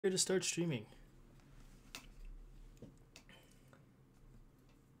Here to start streaming.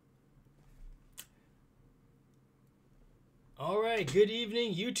 Alright, good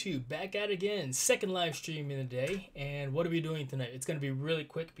evening YouTube, back at it again, second live stream in the day. And what are we doing tonight? It's going to be really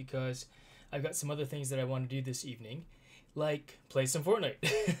quick because I've got some other things that I want to do this evening, like play some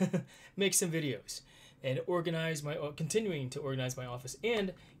Fortnite, make some videos, and continuing to organize my office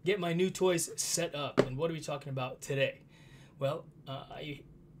and get my new toys set up. And what are we talking about today? Well,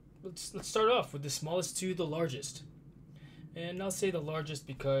 let's start off with the smallest to the largest. And I'll say the largest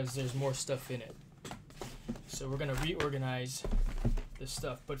because there's more stuff in it. So we're going to reorganize the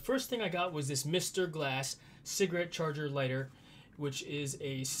stuff. But first thing I got was this Mr. Glass cigarette charger lighter, which is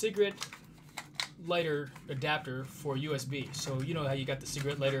a cigarette lighter adapter for USB. So you know how you got the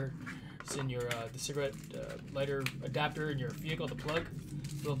cigarette lighter, it's in your the cigarette lighter adapter in your vehicle, the plug.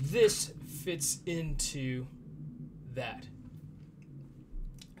 Well, this fits into that.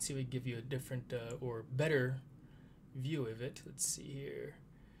 Let's see if we can give you a different or better view of it. Let's see here.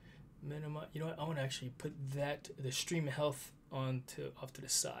 Minimize. You know what? I want to actually put the stream health off to the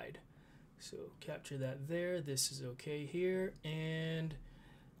side. So capture that there. This is okay here, and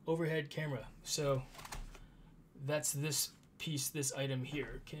overhead camera. So that's this piece, this item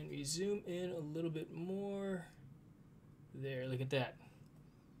here. Can we zoom in a little bit more? There. Look at that.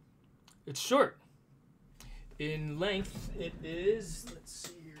 It's short. In length, it is. Let's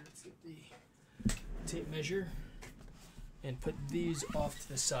see here. Let's get the tape measure and put these off to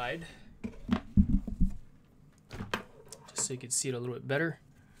the side just so you can see it a little bit better.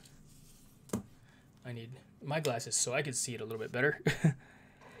 I need my glasses so I can see it a little bit better.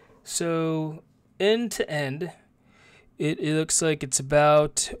 So end to end, it looks like it's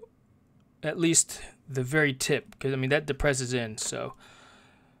about at least the very tip, because I mean that depresses in. So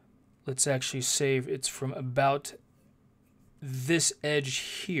let's actually save it's from about this edge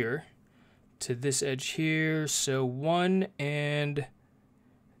here to this edge here, so 1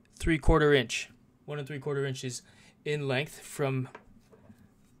 3/4 inch. 1 3/4 inches in length from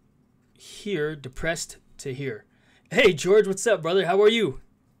here, depressed to here. Hey George, what's up, brother? How are you?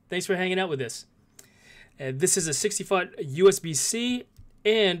 Thanks for hanging out with us. This is a 60-watt USB-C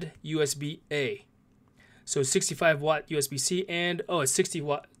and USB-A. So 65-watt USB-C and a 60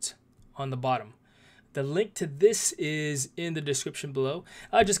 watts on the bottom. The link to this is in the description below.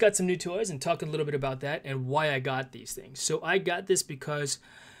 I just got some new toys and talking a little bit about that and why I got these things. So I got this because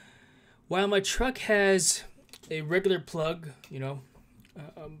while my truck has a regular plug, you know,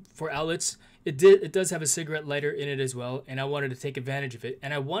 for outlets, it does have a cigarette lighter in it as well, and I wanted to take advantage of it.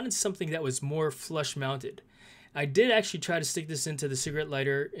 And I wanted something that was more flush mounted. I did actually try to stick this into the cigarette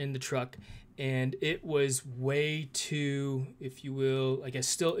lighter in the truck, and it was way too, if you will, I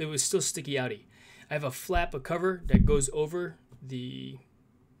guess it was still sticky outy. I have a cover that goes over the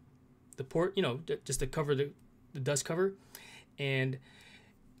port, you know, just to cover the dust cover. And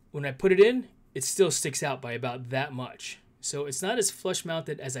when I put it in, it still sticks out by about that much. So it's not as flush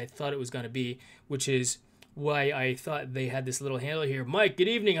mounted as I thought it was going to be, which is why I thought they had this little handle here. Mike, good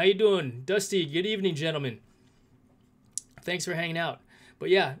evening. How you doing? Dusty, good evening, gentlemen. Thanks for hanging out. But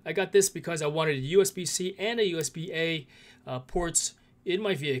yeah, I got this because I wanted a USB-C and a USB-A ports in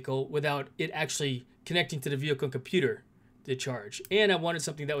my vehicle without it actually connecting to the vehicle computer to charge. And I wanted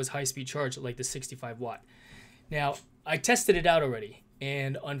something that was high-speed charge like the 65 watt. Now, I tested it out already,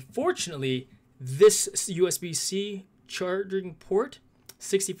 and unfortunately, this USB-C charging port,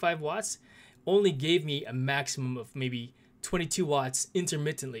 65 watts, only gave me a maximum of maybe 22 watts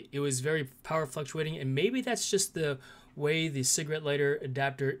intermittently. It was very power fluctuating, and maybe that's just the way the cigarette lighter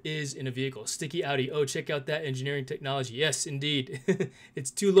adapter is in a vehicle. Sticky outy. Oh, check out that engineering technology. Yes, indeed. It's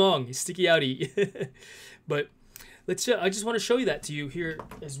too long. Sticky outy. But I just want to show you that to you here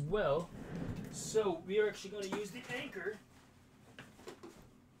as well. So we are actually going to use the anchor.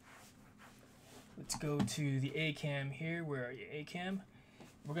 Let's go to the A cam here. Where are you, A cam?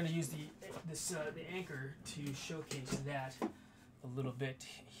 We're going to use the anchor to showcase that a little bit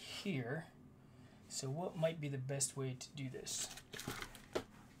here. So what might be the best way to do this?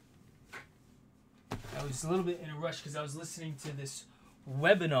 I was a little bit in a rush because I was listening to this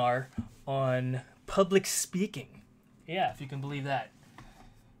webinar on public speaking. Yeah, if you can believe that.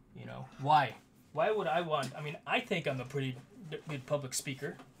 You know, why? Why would I want? I mean, I think I'm a pretty good public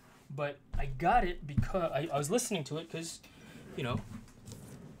speaker, but I got it because I was listening to it because, you know,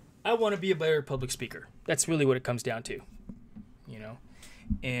 I want to be a better public speaker. That's really what it comes down to, you know.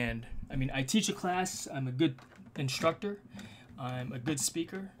 And I mean, I teach a class. I'm a good instructor. I'm a good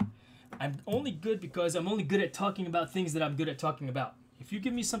speaker. I'm only good because I'm only good at talking about things that I'm good at talking about. If you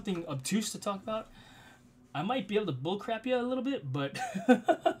give me something obtuse to talk about, I might be able to bullcrap you a little bit, but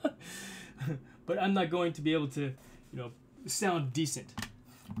but I'm not going to be able to, sound decent.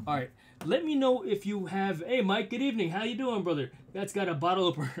 All right, let me know if you have. Hey, Mike. Good evening. How you doing, brother? That's got a bottle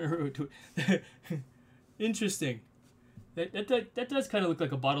opener to it. Interesting. That does kind of look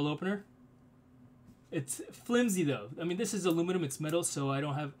like a bottle opener. It's flimsy though. I mean, this is aluminum. It's metal, so I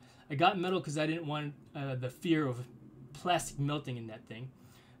don't have. I got metal because I didn't want the fear of plastic melting in that thing.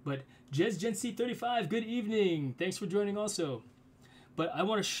 But JezGenC35, good evening. Thanks for joining also. But I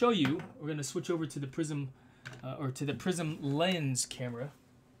want to show you. We're gonna switch over to the prism, or to the prism lens camera.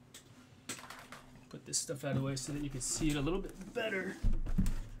 Put this stuff out of the way so that you can see it a little bit better.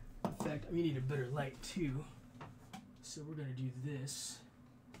 In fact, we need a better light too. So we're gonna do this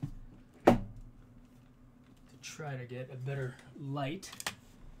to try to get a better light.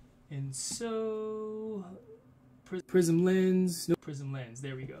 And so prism lens, no prism lens.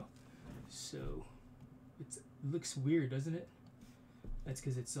 There we go. So it looks weird, doesn't it? That's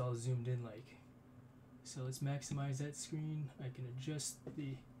because it's all zoomed in like. So let's maximize that screen. I can adjust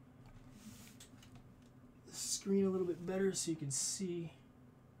the screen a little bit better so you can see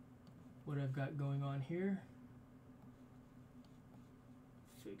what I've got going on here.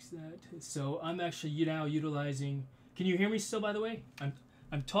 Fix that. So I'm actually now utilizing. Can you hear me still, by the way?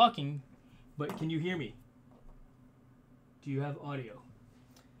 I'm talking, but can you hear me? Do you have audio?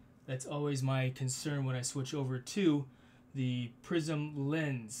 That's always my concern when I switch over to the prism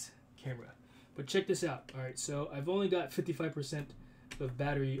lens camera. But check this out. All right, so I've only got 55% of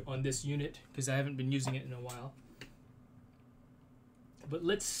battery on this unit because I haven't been using it in a while. But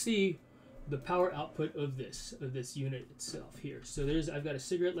let's see the power output of this unit itself here. So I've got a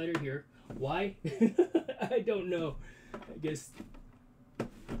cigarette lighter here. Why? I don't know. I guess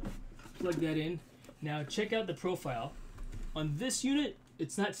plug that in. Now check out the profile. On this unit,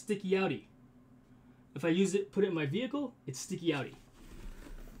 it's not sticky outy. If I use it, put it in my vehicle, it's sticky outy.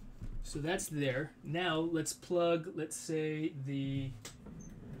 So that's there. Now let's plug, let's say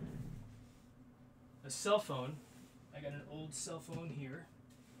a cell phone. I got an old cell phone here.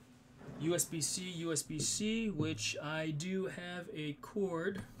 USB-C, which I do have a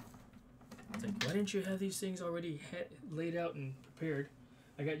cord. It's like, why didn't you have these things already laid out and prepared?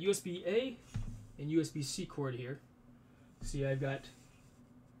 I got USB-A and USB-C cord here. See, I've got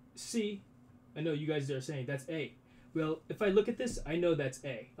C. I know you guys are saying that's A. Well, if I look at this, I know that's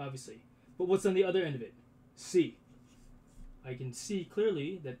A, obviously. But what's on the other end of it? C. I can see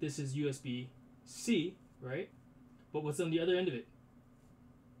clearly that this is USB-C, right? But what's on the other end of it?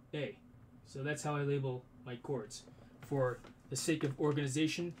 A. So that's how I label my cords for the sake of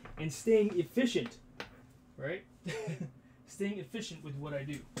organization and staying efficient, right? Staying efficient with what I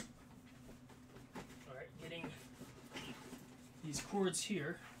do. All right, getting these cords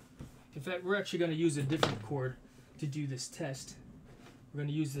here. In fact, we're actually going to use a different cord to do this test. We're going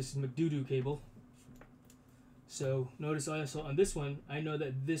to use this McDoo-doo cable. So notice also on this one, I know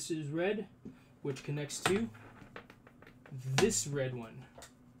that this is red, which connects to this red one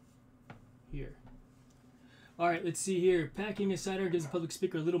here. All right, let's see here. Packing a sidearm gives a public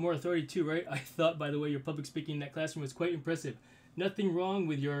speaker a little more authority too, right? I thought, by the way, your public speaking in that classroom was quite impressive. Nothing wrong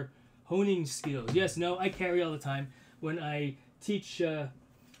with your honing skills. Yes, no, I carry all the time. When I teach the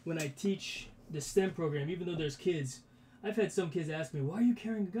STEM program, even though there's kids, I've had some kids ask me, why are you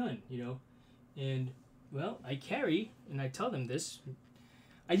carrying a gun, And, well, I carry, and I tell them this.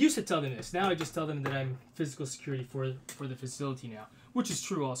 I used to tell them this. Now I just tell them that I'm physical security for the facility now, which is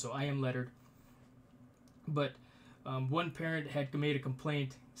true also. I am lettered. But one parent had made a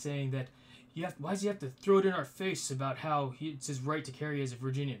complaint saying that, why does he have to throw it in our face about how it's his right to carry as a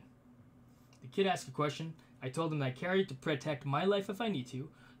Virginian? The kid asked a question. I told him that I carry to protect my life if I need to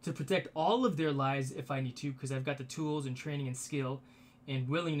protect all of their lives if I need to, because I've got the tools and training and skill and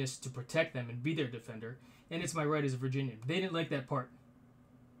willingness to protect them and be their defender, and it's my right as a Virginian. They didn't like that part.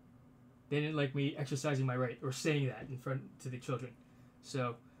 They didn't like me exercising my right or saying that in front to the children.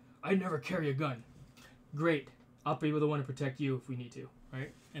 So, I never carry a gun. Great. I'll be the one to protect you if we need to,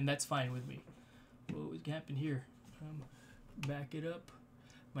 right? And that's fine with me. What happened here? Back it up.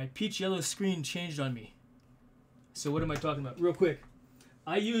 My peach yellow screen changed on me. So what am I talking about? Real quick.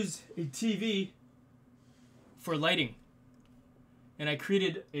 I use a TV for lighting. And I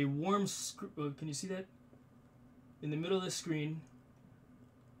created a warm screen. Can you see that? In the middle of the screen.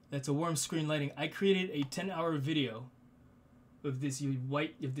 That's a warm screen lighting. I created a 10-hour video of this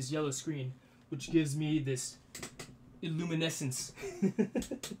yellow screen, which gives me this illuminescence,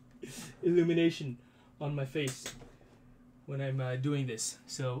 illumination on my face when I'm doing this.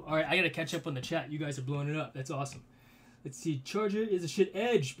 So, all right, I got to catch up on the chat. You guys are blowing it up. That's awesome. Let's see. Charger is a shit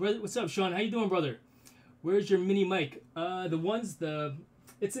edge. Brother, what's up, Sean? How you doing, brother? Where's your mini mic?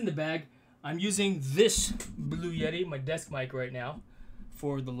 It's in the bag. I'm using this Blue Yeti, my desk mic right now,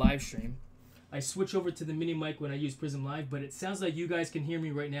 for the live stream. I switch over to the mini mic when I use Prism Live, but it sounds like you guys can hear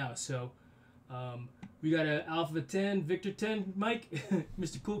me right now. So we got a Alpha 10, Victor 10 mic,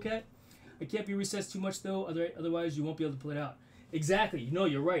 Mr. Cool Cat. I can't be recessed too much though, otherwise you won't be able to pull it out. Exactly, no,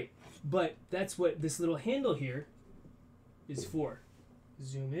 you're right. But that's what this little handle here is for.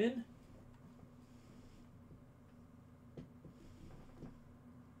 Zoom in.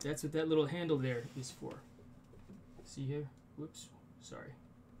 That's what that little handle there is for. See here? Whoops, sorry.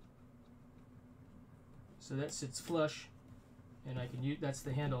 So that sits flush, and I can use, that's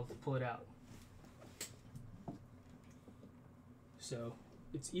the handle to pull it out. So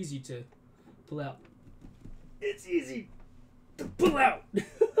it's easy to pull out. It's easy to pull out.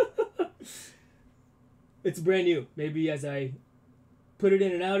 It's brand new. Maybe as I put it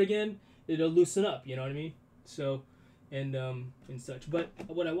in and out again, it'll loosen up. You know what I mean? So, and such. But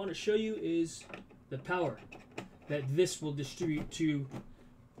what I want to show you is the power that this will distribute to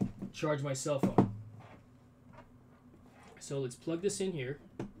charge my cell phone. So let's plug this in here.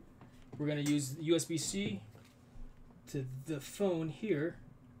 We're going to use USB-C to the phone here.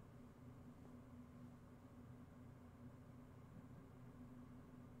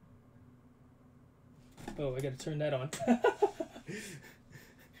 Oh, I got to turn that on.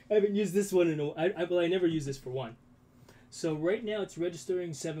 I haven't used this one in a while. I never use this for one. So right now it's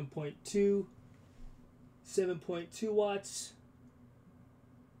registering 7.2 watts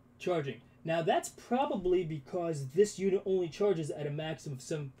charging. Now that's probably because this unit only charges at a maximum of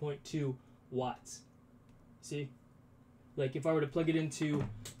 7.2 watts. See? Like if I were to plug it into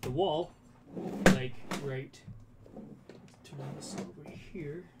the wall, like right, turn this over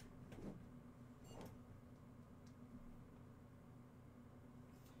here.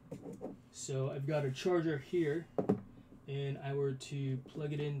 So I've got a charger here, and I were to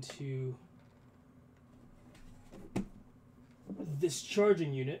plug it into this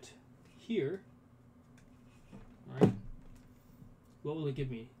charging unit here. All right. What will it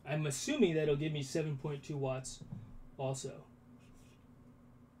give me? I'm assuming that it'll give me 7.2 watts also.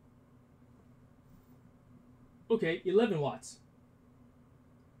 Okay, 11 watts.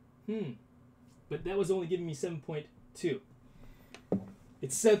 But that was only giving me 7.2.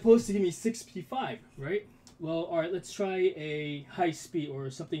 It's supposed to give me 65, right? Well, all right, let's try a high speed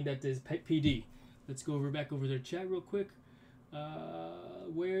or something that is PD. Let's go back over their chat real quick.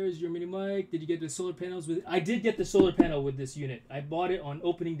 Where's your mini mic? Did you get the solar panels with it? I did get the solar panel with this unit. I bought it on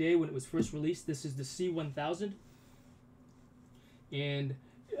opening day when it was first released. This is the C1000. And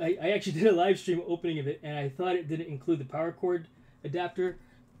I actually did a live stream opening of it, and I thought it didn't include the power cord adapter.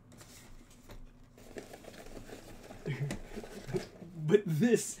 But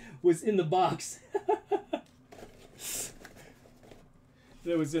this was in the box.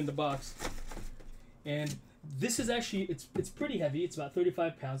 That was in the box. And this is actually, it's pretty heavy. It's about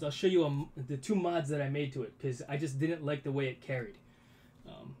 35 pounds. I'll show you the two mods that I made to it because I just didn't like the way it carried.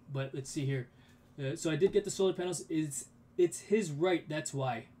 But let's see here. So I did get the solar panels. It's his right, that's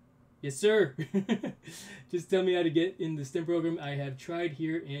why. Yes, sir. Just tell me how to get in the STEM program. I have tried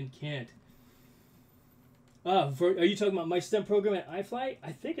here and can't. Are you talking about my STEM program at iFly?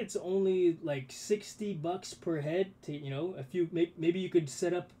 I think it's only like $60 per head to, you know, a few, maybe you could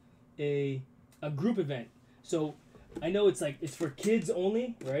set up a group event. So I know it's for kids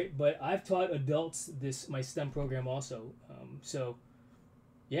only, right? But I've taught adults my STEM program also. So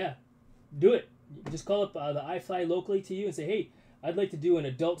yeah, do it. Just call up the iFly locally to you and say, hey, I'd like to do an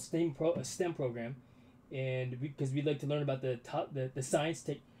adult STEM program, and because we'd like to learn about the science,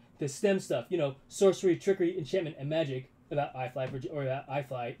 the STEM stuff, you know, sorcery, trickery, enchantment, and magic about iFly or about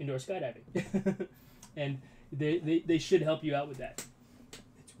iFly indoor skydiving, and they should help you out with that.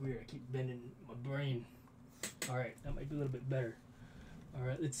 It's weird. I keep bending my brain. All right, that might be a little bit better. All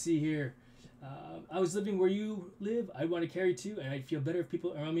right, let's see here. I was living where you live. I want to carry too, and I'd feel better if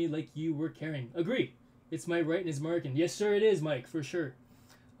people around me like you were carrying. Agree. It's my right and it's American. Yes, sir, it is, Mike, for sure.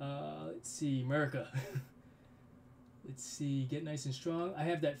 Let's see, America. Let's see, get nice and strong. I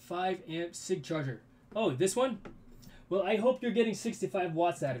have that 5 amp SIG charger. Oh, this one? Well, I hope you're getting 65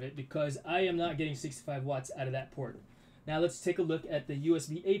 watts out of it because I am not getting 65 watts out of that port. Now let's take a look at the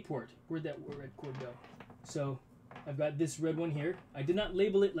USB-A port. Where'd that red cord go? So I've got this red one here. I did not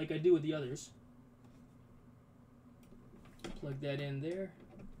label it like I do with the others. Plug that in there.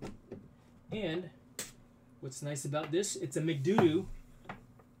 And what's nice about this, it's a McDoodoo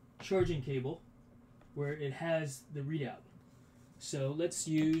charging cable where it has the readout. So let's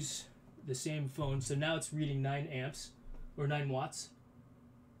use the same phone. So now it's reading 9 amps or 9 watts.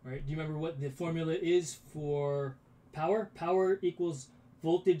 right? Do you remember what the formula is for power? Power equals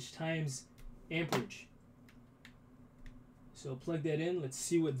voltage times amperage. So plug that in. Let's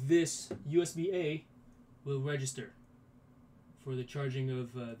see what this USB-A will register for the charging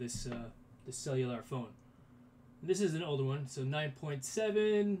of this cellular phone. This is an older one, so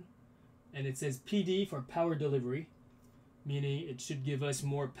 9.7, and it says PD for power delivery, meaning it should give us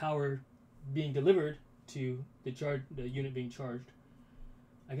more power being delivered to the unit being charged.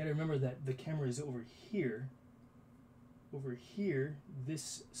 I gotta remember that the camera is over here,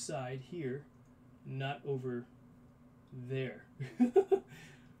 this side here, not over there.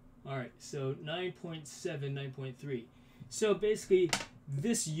 Alright, so 9.7, 9.3. So basically,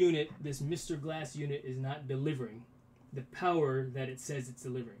 this unit, this Mr. Glass unit, is not delivering the power that it says it's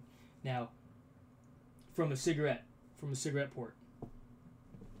delivering. Now, from a cigarette port.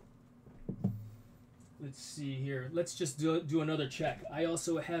 Let's see here. Let's just do another check. I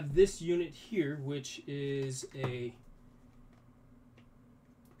also have this unit here, which is a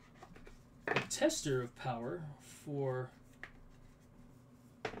tester of power for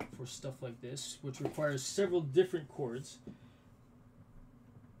stuff like this, which requires several different cords.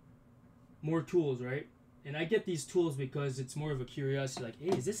 More tools, right? And I get these tools because it's more of a curiosity, like,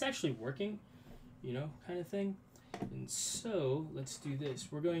 hey, is this actually working? You know, kind of thing. And so, let's do this.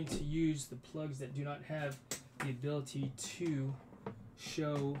 We're going to use the plugs that do not have the ability to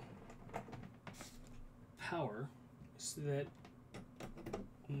show power, so that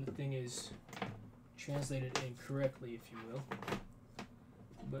the thing is translated incorrectly, if you will.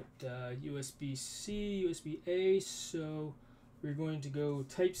 But USB-C, USB-A, so we're going to go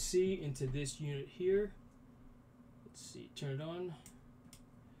Type-C into this unit here. Let's see, turn it on.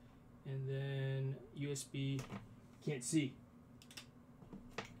 And then USB, can't see.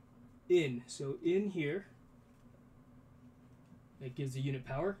 In, so in here, that gives the unit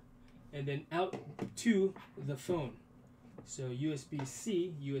power. And then out to the phone. So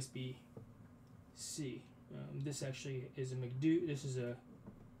USB-C, USB-C. This actually is a McDoo. This is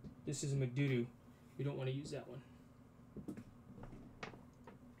a McDoo-doo. We don't want to use that one.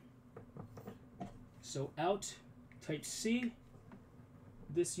 So out, Type-C,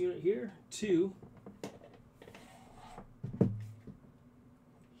 this unit here, to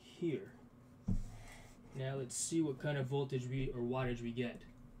here. Now let's see what kind of voltage or wattage we get.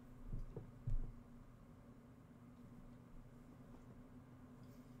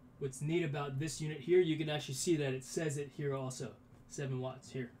 What's neat about this unit here, you can actually see that it says it here also. 7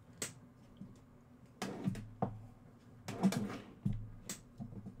 watts here.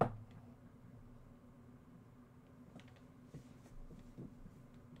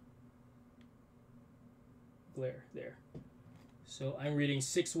 Glare there. So I'm reading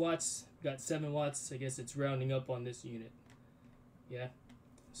 6 watts, got 7 watts. I guess it's rounding up on this unit. Yeah.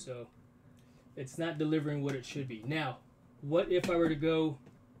 So it's not delivering what it should be. Now, what if I were to go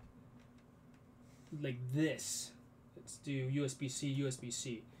like this? Let's do USB-C,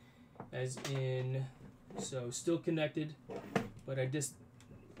 USB-C. As in, so still connected, but I just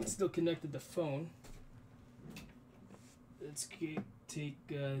still connected the phone. Let's take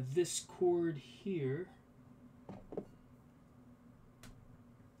this cord here.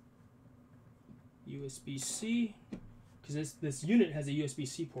 USB-C, because this unit has a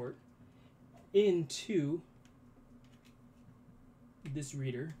USB-C port, into this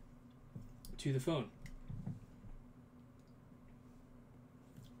reader to the phone.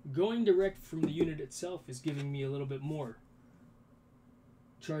 Going direct from the unit itself is giving me a little bit more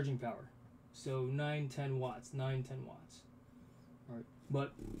charging power. So 9-10 watts, 9-10 watts. All right.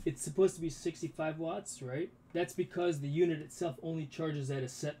 But it's supposed to be 65 watts, right? That's because the unit itself only charges at a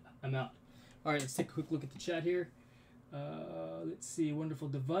set amount. All right, let's take a quick look at the chat here. Let's see, wonderful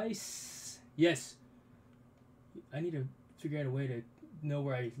device. Yes, I need to figure out a way to know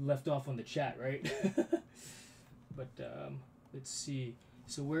where I left off on the chat, right? But let's see.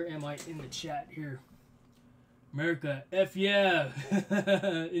 So where am I in the chat here? America, F yeah,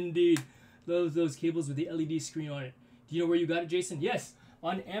 indeed. Those cables with the LED screen on it. Do you know where you got it, Jason? Yes,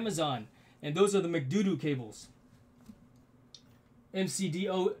 on Amazon. And those are the McDoo-doo cables.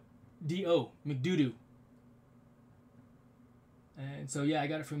 MCDO. McDoo-doo. And so yeah, I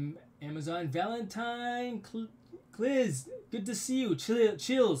got it from Amazon. Valentine Cliz, good to see you.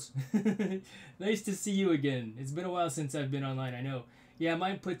 Chills. Nice to see you again. It's been a while since I've been online, I know. Yeah,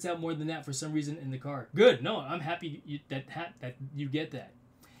 mine puts out more than that for some reason in the car. Good. No, I'm happy that you get that.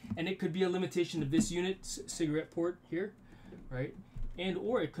 And it could be a limitation of this unit, cigarette port here, right? And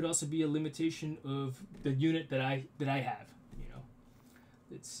or it could also be a limitation of the unit that I have.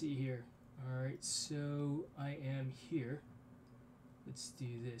 Let's see here. All right, so I am here. Let's do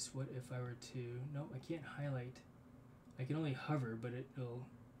this. What if I were to... No, I can't highlight. I can only hover, but it'll...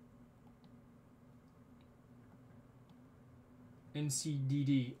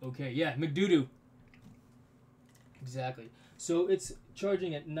 MCDD. Okay, yeah, McDoodoo. Exactly. So it's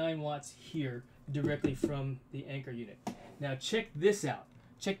charging at 9 watts here directly from the anchor unit. Now check this out.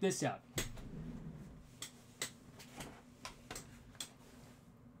 Check this out.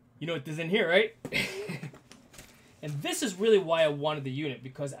 You know what is in here, right? And this is really why I wanted the unit,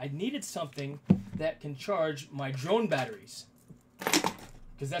 because I needed something that can charge my drone batteries.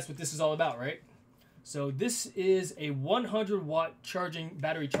 Because that's what this is all about, right? So this is a 100 watt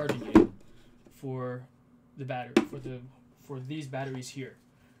battery charging unit for the battery for these batteries here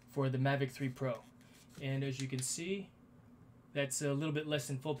for the Mavic 3 Pro. And as you can see, that's a little bit less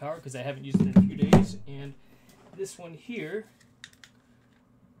than full power because I haven't used it in a few days. And this one here,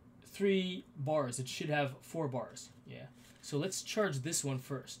 3 bars. It should have 4 bars. Yeah. So let's charge this one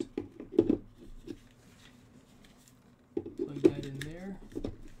first. Plug that in there.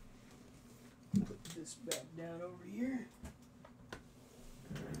 Put this back down over here.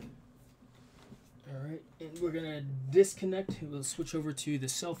 Alright, and we're going to disconnect. We'll switch over to the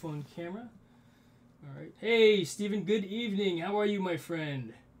cell phone camera. Alright. Hey, Stephen, good evening. How are you, my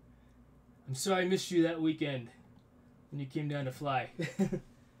friend? I'm sorry I missed you that weekend when you came down to fly.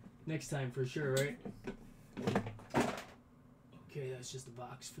 Next time for sure, right? Okay, that's just the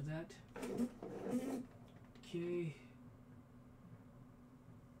box for that. Okay.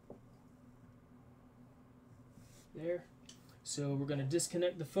 There. So we're going to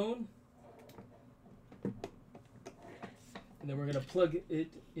disconnect the phone. And then we're going to plug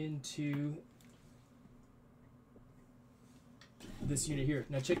it into this unit here.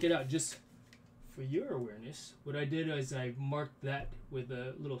 Now check it out, just for your awareness, what I did is I marked that with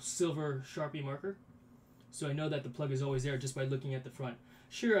a little silver Sharpie marker. So I know that the plug is always there just by looking at the front.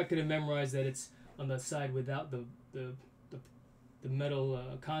 Sure, I could have memorized that it's on the side without the metal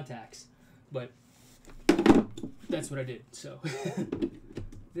contacts, but that's what I did. So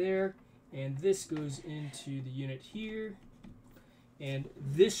there, and this goes into the unit here. And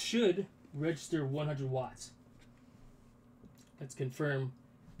this should register 100 watts. Let's confirm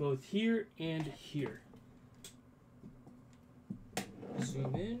both here and here.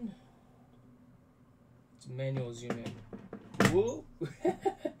 Zoom in. It's manual zoom in. Whoa!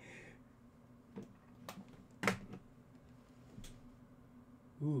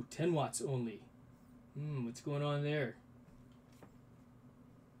 Ooh, 10 watts only. What's going on there?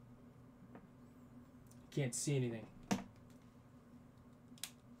 Can't see anything.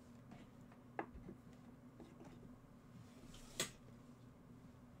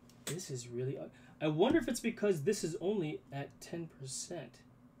 This is really... I wonder if it's because this is only at 10%.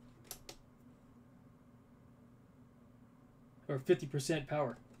 Or 50%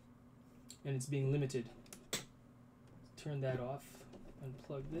 power. And it's being limited. Turn that off.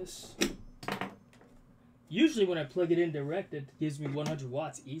 Unplug this. Usually when I plug it in direct, it gives me 100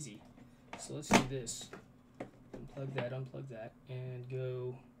 watts easy. So let's do this. Unplug that, and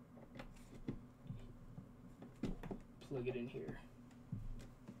go plug it in here.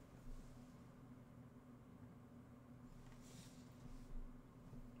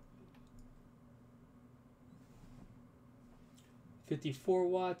 $54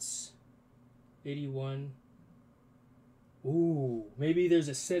 watts, 81. Ooh, maybe there's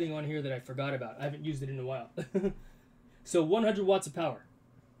a setting on here that I forgot about. I haven't used it in a while. So 100 watts of power,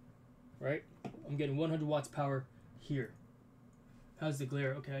 right? I'm getting 100 watts power here. How's the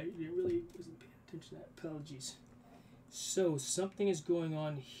glare? Okay, I really wasn't paying attention to that. Apologies. So something is going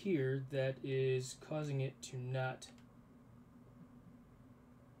on here that is causing it to not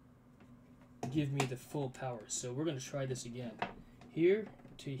give me the full power. So we're going to try this again. Here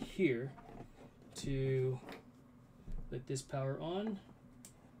to let this power on.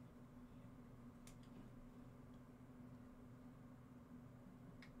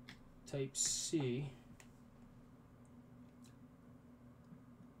 Type C.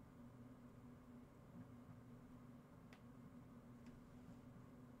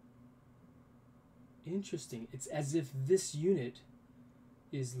 Interesting. It's as if this unit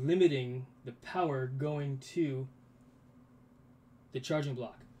is limiting the power going to the charging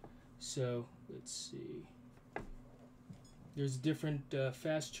block. So let's see. There's different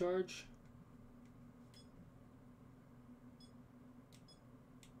fast charge.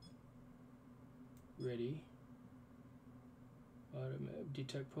 Ready.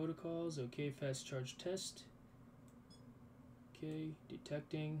 Detect protocols. Okay, fast charge test. Okay,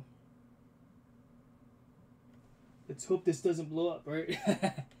 detecting. Let's hope this doesn't blow up, right?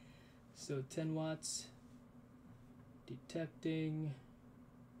 So 10 watts. detecting.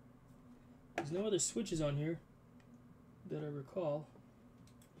 There's no other switches on here that I recall.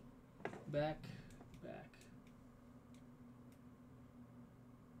 Back.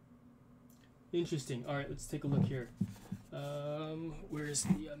 Interesting. All right, let's take a look here. Where's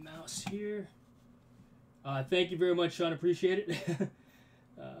the mouse here? Thank you very much, Sean. Appreciate it.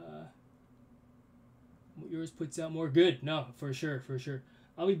 Yours puts out more. Good. No, for sure.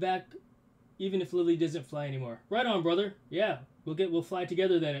 I'll be back even if Lily doesn't fly anymore. Right on, brother. Yeah, we'll fly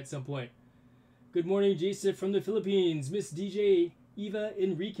together then at some point. Good morning, Jason from the Philippines. Miss DJ Eva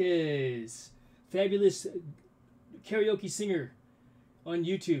Enriquez. Fabulous karaoke singer on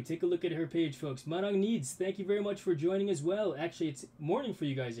YouTube. Take a look at her page, folks. Manong Needs, thank you very much for joining as well. Actually, it's morning for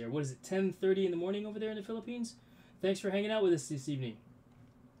you guys there. What is it, 10:30 in the morning over there in the Philippines? Thanks for hanging out with us this evening.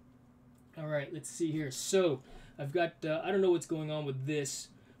 All right, let's see here. So I've got, I don't know what's going on with this,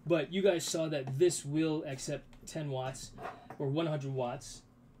 but you guys saw that this will accept 10 watts or 100 watts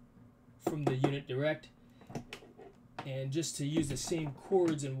from the unit direct. And just to use the same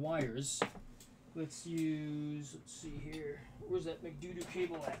cords and wires, let's see here. Where's that McDoo-doo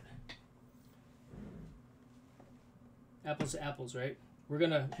cable at? Apples to apples, right? We're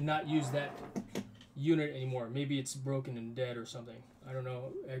going to not use that unit anymore. Maybe it's broken and dead or something. I don't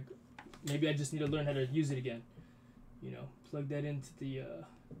know. Maybe I just need to learn how to use it again. You know, plug that into the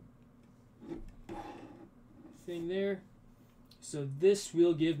thing there. So this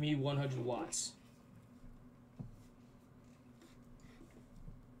will give me 100 watts.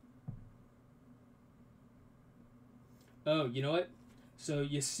 Oh, you know what? So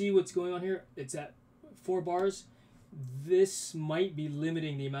you see what's going on here? It's at 4 bars. This might be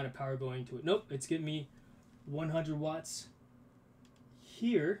limiting the amount of power going to it. Nope, it's giving me 100 watts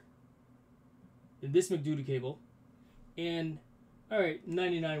here in this McDoo-doo cable. And, alright,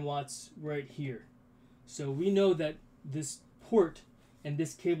 99 watts right here. So we know that this port and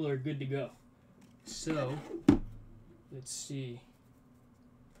this cable are good to go. So, let's see.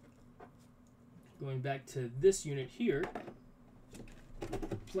 Going back to this unit here,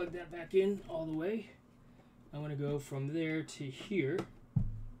 plug that back in all the way. I want to go from there to here.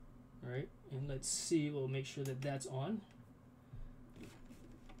 All right, and let's see, we'll make sure that that's on.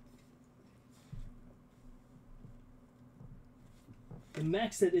 The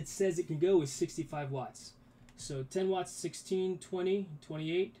max that it says it can go is 65 watts. So 10 watts, 16, 20,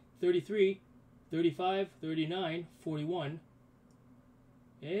 28, 33, 35, 39, 41.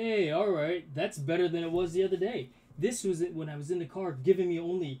 Hey, alright, that's better than it was the other day. This was it when I was in the car, giving me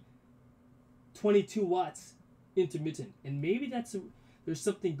only 22 watts intermittent. And maybe there's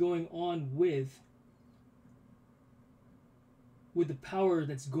something going on with the power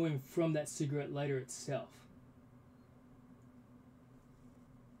that's going from that cigarette lighter itself.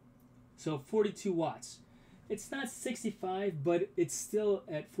 So 42 watts. It's not 65, but it's still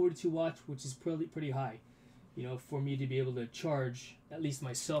at 42 watts, which is pretty high, you know, for me to be able to charge at least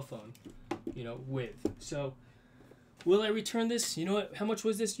my cell phone, you know, with. So will I return this? You know what? How much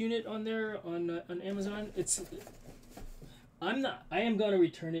was this unit on there on Amazon? I am going to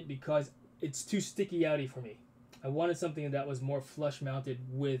return it because it's too sticky outy for me. I wanted something that was more flush mounted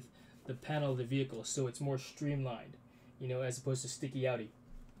with the panel of the vehicle, so it's more streamlined, you know, as opposed to sticky outy.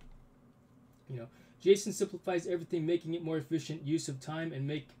 You know, Jason simplifies everything, making it more efficient use of time and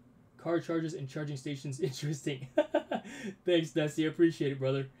make car chargers and charging stations interesting. Thanks, Dusty. I appreciate it,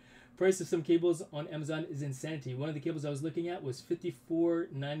 brother. Price of some cables on Amazon is insanity. One of the cables I was looking at was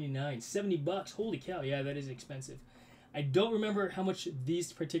 $54.99, $70. Holy cow! Yeah, that is expensive. I don't remember how much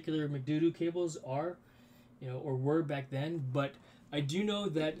these particular McDoo-doo cables are, you know, or were back then, but I do know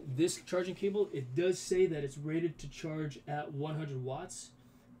that this charging cable, it does say that it's rated to charge at 100 watts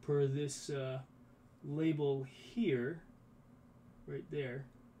per this label here, right there.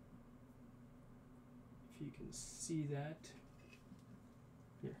 If you can see that.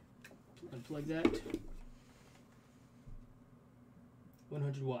 Here, unplug that.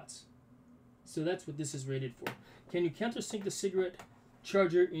 100 watts. So that's what this is rated for. Can you countersink the cigarette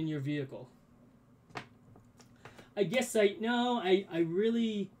charger in your vehicle? I guess I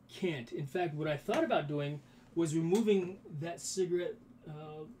really can't. In fact, what I thought about doing was removing that cigarette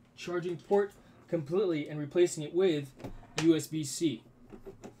charging port completely and replacing it with USB-C.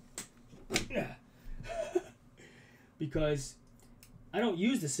 Because I don't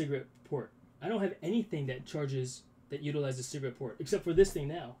use the cigarette port. I don't have anything that utilizes the cigarette port, except for this thing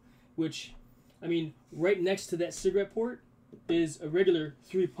now, which, I mean, right next to that cigarette port is a regular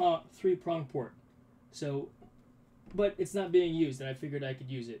three-prong port. So, but it's not being used, and I figured I could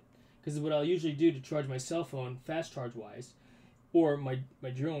use it. Because what I'll usually do to charge my cell phone, fast charge-wise, or my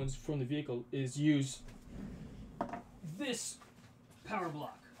drones from the vehicle, is use this power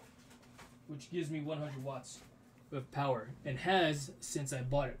block, which gives me 100 watts of power, and has since I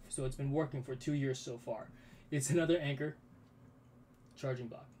bought it. So it's been working for 2 years so far. It's another Anker charging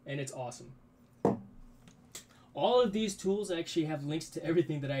block, and it's awesome. All of these tools actually have links to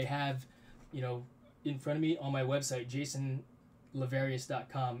everything that I have, in front of me on my website,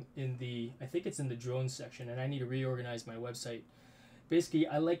 jasonlavarius.com, in the, I think it's in the drones section, and I need to reorganize my website. Basically,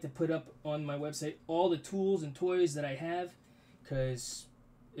 I like to put up on my website all the tools and toys that I have, because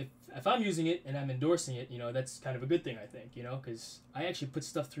if I'm using it and I'm endorsing it, that's kind of a good thing, I think, because I actually put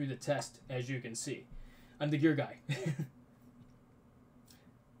stuff through the test, as you can see. I'm the gear guy.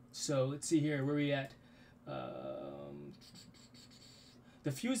 So let's see here, where are we at?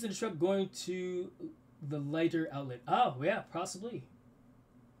 The fuse in the truck going to the lighter outlet. Oh, yeah, possibly.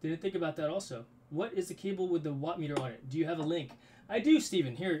 Didn't think about that also. What is the cable with the watt meter on it? Do you have a link? I do,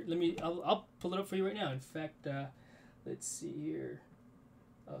 Steven. Here, I'll pull it up for you right now. In fact, let's see here.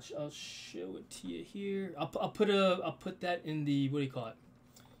 I'll show it to you here. I'll put that in the, what do you call it?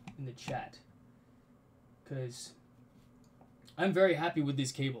 In the chat. Because I'm very happy with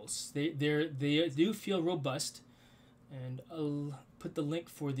these cables. They do feel robust, and I'll put the link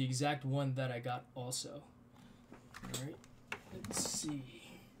for the exact one that I got also. All right, let's see.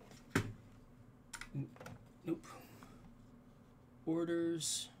 Nope.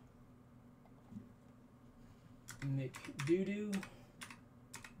 Orders. McDoodoo.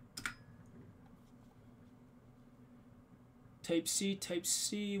 Type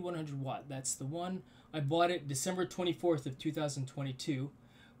C, 100 watt. That's the one. I bought it December 24th of 2022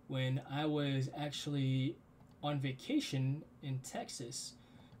 when I was actually on vacation in Texas,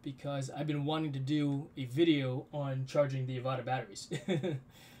 because I've been wanting to do a video on charging the Avada batteries.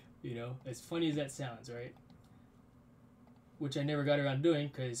 As funny as that sounds, right? Which I never got around doing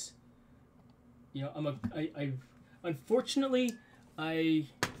because, unfortunately, it's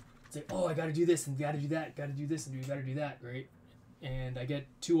like, oh, I got to do this and got to do that, got to do this and got to do that, right? And I get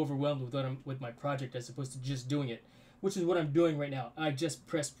too overwhelmed with my project as opposed to just doing it, which is what I'm doing right now. I just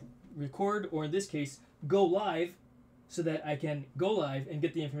press record, or in this case, go live, so that I can go live and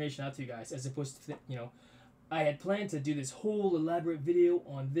get the information out to you guys, as opposed to, I had planned to do this whole elaborate video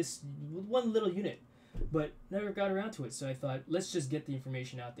on this one little unit, but never got around to it. So I thought, let's just get the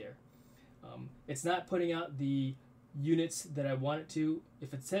information out there. It's not putting out the units that I want it to.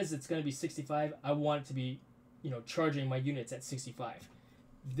 If it says it's going to be 65, I want it to be, charging my units at 65.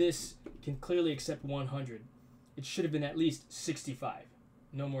 This can clearly accept 100. It should have been at least 65,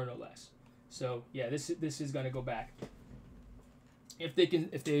 no more, no less. So yeah, this is going to go back.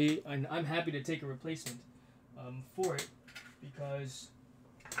 And I'm happy to take a replacement for it, because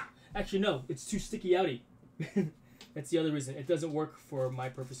actually no, it's too sticky outy. That's the other reason. It doesn't work for my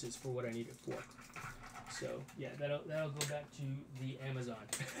purposes, for what I need it for. So yeah, that'll go back to the Amazon.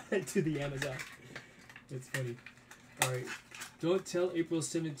 To the Amazon. It's funny. All right, don't tell April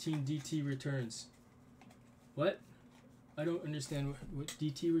 17 DT returns. What? I don't understand what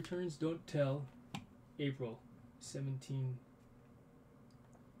DT returns. Don't tell April 17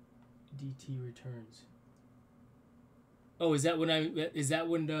 DT returns. Oh, is that when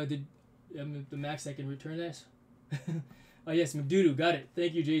the max I can return this? Oh yes, McDoodoo, got it.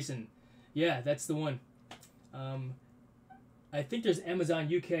 Thank you, Jason. Yeah, that's the one. I think there's Amazon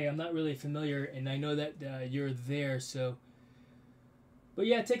UK. I'm not really familiar, and I know that you're there. So, but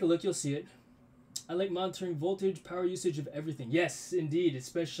yeah, take a look. You'll see it. I like monitoring voltage, power usage of everything. Yes, indeed.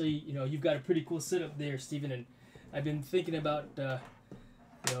 Especially, you've got a pretty cool setup there, Stephen, and I've been thinking about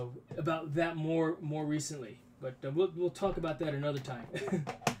about that more recently. But we'll talk about that another time.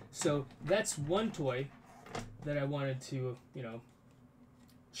 So that's one toy that I wanted to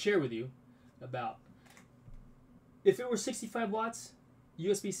share with you about. If it were 65 watts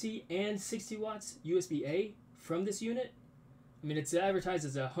USB-C and 60 watts USB-A from this unit, I mean, it's advertised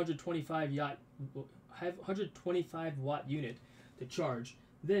as a 125 watt unit to charge,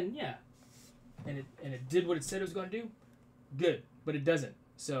 then yeah, and it did what it said it was going to do, good, but it doesn't.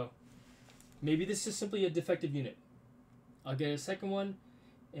 So maybe this is simply a defective unit. I'll get a second one,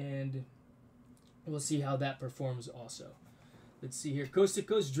 and we'll see how that performs also. Let's see here. Coast to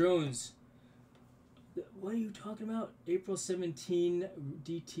Coast Drones. What are you talking about? April 17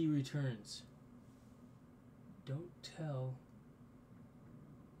 DT returns. Don't tell.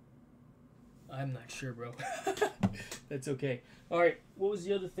 I'm not sure, bro. That's okay. All right. What was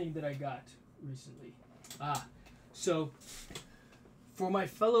the other thing that I got recently? So for my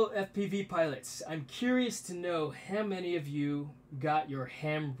fellow FPV pilots, I'm curious to know how many of you got your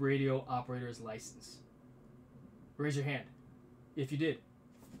ham radio operator's license. Raise your hand if you did.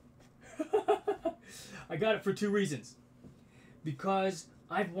 I got it for two reasons. Because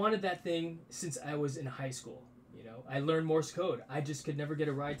I've wanted that thing since I was in high school. You know, I learned Morse code. I just could never get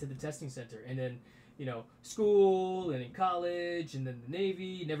a ride to the testing center. And then, you know, school and in college and then the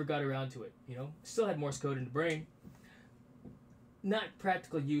Navy, never got around to it. You know, still had Morse code in the brain. Not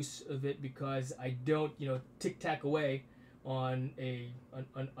practical use of it because I don't, you know, tic-tac away on a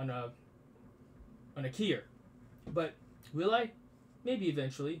keyer. But will I? Maybe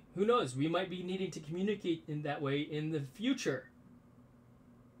eventually. Who knows? We might be needing to communicate in that way in the future.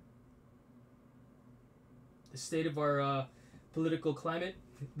 The state of our political climate,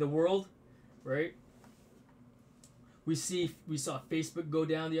 the world, right? We saw Facebook go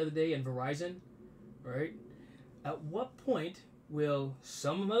down the other day and Verizon, right? At what point will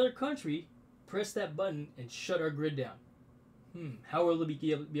some other country press that button and shut our grid down? How will we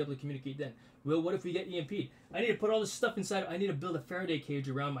be able to communicate then? Well, what if we get EMP'd? I need to put all this stuff inside. I need to build a Faraday cage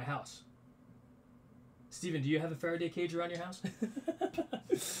around my house. Steven, do you have a Faraday cage around your house?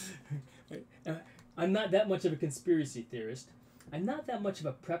 I'm not that much of a conspiracy theorist. I'm not that much of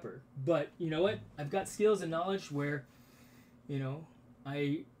a prepper. But you know what? I've got skills and knowledge where, you know,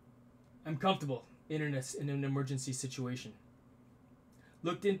 I'm comfortable in an emergency situation.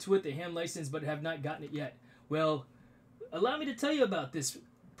 Looked into it, the ham license, but have not gotten it yet. Well, allow me to tell you about this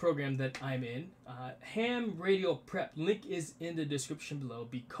program that I'm in. Ham Radio Prep. Link is in the description below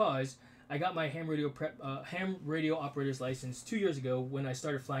because I got my ham radio operator's license 2 years ago when I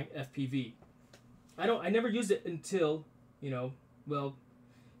started flying FPV. I never used it until, you know, well,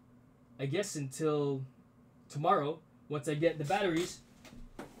 I guess until tomorrow once I get the batteries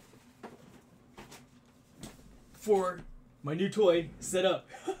for my new toy set up.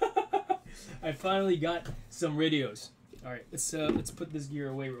 I finally got some radios. All right, let's put this gear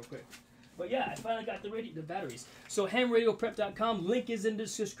away real quick. But yeah, I finally got the batteries. So hamradioprep.com, link is in the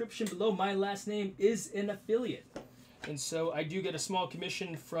description below. My last name is an affiliate. And so I do get a small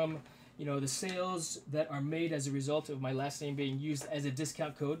commission from, you know, the sales that are made as a result of my last name being used as a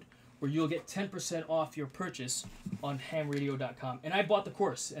discount code where you'll get 10% off your purchase on hamradio.com. And I bought the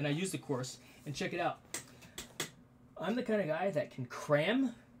course and I used the course and check it out. I'm the kind of guy that can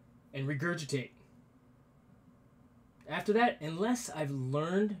cram and regurgitate. After that, unless I've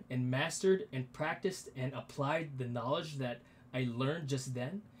learned and mastered and practiced and applied the knowledge that I learned just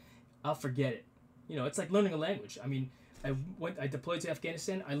then, I'll forget it. You know, it's like learning a language. I mean, I deployed to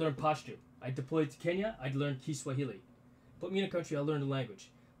Afghanistan, I learned Pashto. I deployed to Kenya, I learned Kiswahili. Put me in a country, I'll learn the language.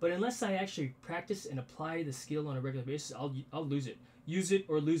 But unless I actually practice and apply the skill on a regular basis, I'll lose it. Use it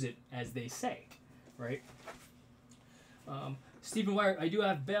or lose it, as they say, right? Stephen Wire, I do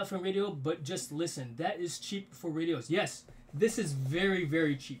have Battlefront Radio, but just listen. That is cheap for radios. Yes, this is very,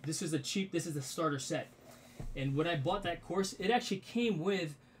 very cheap. This is the starter set. And when I bought that course, it actually came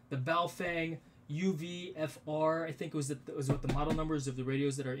with the Baofeng UVFR. I think it was what the model numbers of the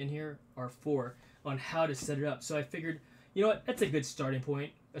radios that are in here are for, on how to set it up. So I figured, you know what, that's a good starting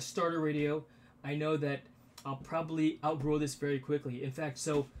point. A starter radio. I know that I'll probably outgrow this very quickly. In fact,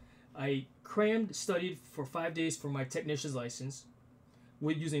 so I studied for 5 days for my technician's license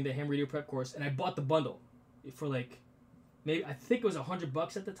with using the ham radio prep course, and I bought the bundle for like, maybe, I think it was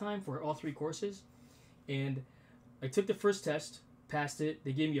 $100 at the time for all 3 courses. And I took the first test, passed it.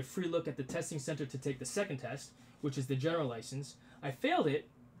 They gave me a free look at the testing center to take the second test, which is the general license. I failed it,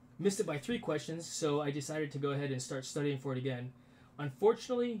 missed it by 3 questions, so I decided to go ahead and start studying for it again.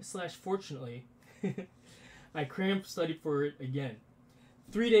 Unfortunately/fortunately, I crammed studied for it again.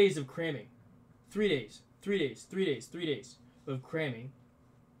 3 days of cramming. 3 days of cramming,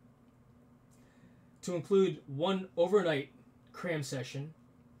 to include 1 overnight cram session.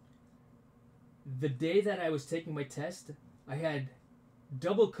 The day that I was taking my test, I had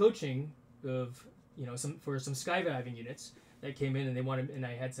double coaching of, you know, some skydiving units that came in, and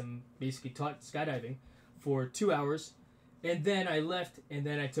I had some basically taught skydiving for 2 hours, and then I left, and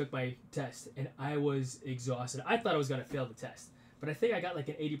then I took my test, and I was exhausted. I thought I was gonna fail the test, but I think I got like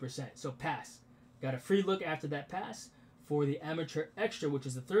an 80%, so pass. Got a free look after that pass for the Amateur Extra, which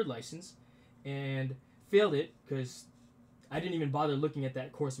is the 3rd license, and failed it because I didn't even bother looking at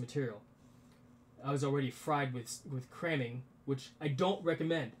that course material. I was already fried with cramming, which I don't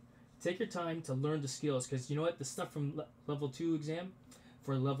recommend. Take your time to learn the skills, because you know what, the stuff from level 2 exam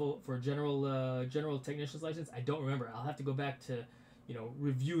for general technician's license, I don't remember. I'll have to go back to, you know,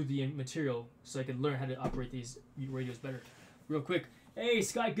 review the material so I can learn how to operate these radios better. Real quick, hey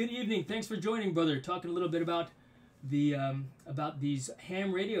Scott, good evening. Thanks for joining, brother. Talking a little bit about these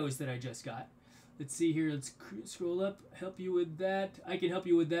ham radios that I just got. Let's see here. Let's scroll up. Help you with that. I can help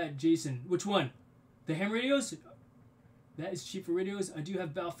you with that, Jason. Which one? The ham radios? That is cheap for radios. I do have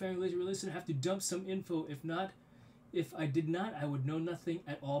valve fairing laser listen. I have to dump some info. If I did not, I would know nothing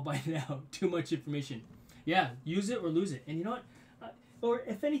at all by now. Too much information. Yeah, use it or lose it. And you know what? Or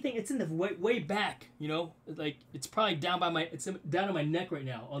if anything, it's in the way back. You know, like it's probably down by it's down on my neck right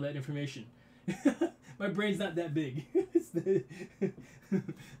now. All that information. My brain's not that big.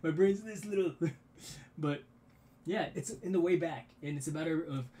 My brain's this little. But yeah, it's in the way back, and it's a matter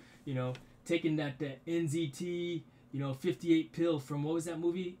of taking that NZT 58 pill from what was that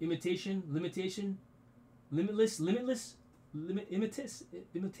movie? Imitation, limitation, limitless, limitless.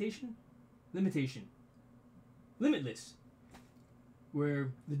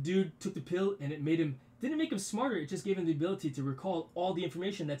 Where the dude took the pill and it didn't make him smarter. It just gave him the ability to recall all the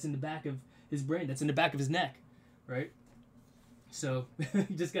information that's in the back of his brain, that's in the back of his neck, right? So you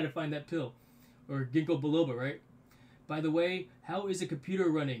just got to find that pill, or ginkgo biloba, right? By the way, how is a computer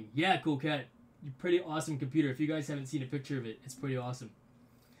running? Yeah, cool cat. Pretty awesome computer. If you guys haven't seen a picture of it, it's pretty awesome.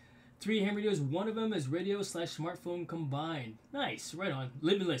 3 ham radios. One of them is radio/smartphone combined. Nice, right on.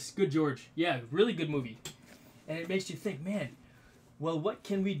 Limitless. Good, George. Yeah, really good movie. And it makes you think, man, well, what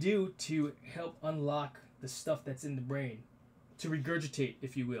can we do to help unlock the stuff that's in the brain? To regurgitate,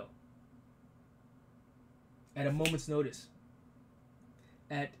 if you will. At a moment's notice.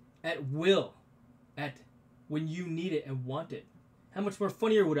 At will. At when you need it and want it. How much more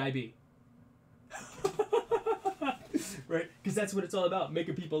funnier would I be? Right? Because that's what it's all about.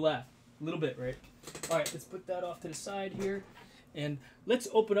 Making people laugh. A little bit, right? Alright, let's put that off to the side here. And let's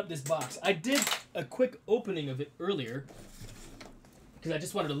open up this box. I did a quick opening of it earlier. Because I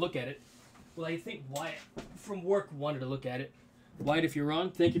just wanted to look at it. Well, I think Wyatt from work wanted to look at it. Wyatt, if you're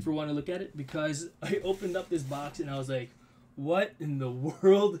on, thank you for wanting to look at it. Because I opened up this box and I was like, what in the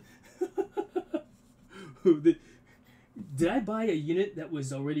world? Did I buy a unit that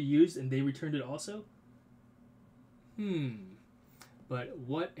was already used and they returned it also? But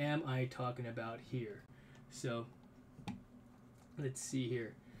what am I talking about here? So, let's see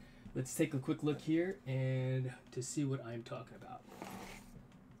here. Let's take a quick look here and to see what I'm talking about.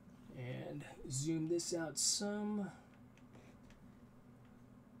 And zoom this out some.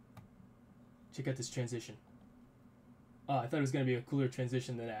 Check out this transition. Oh, I thought it was going to be a cooler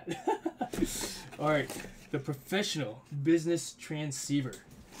transition than that. Alright, the professional business transceiver.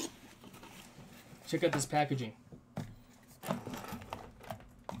 Check out this packaging.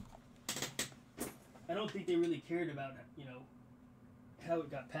 I don't think they really cared about, how it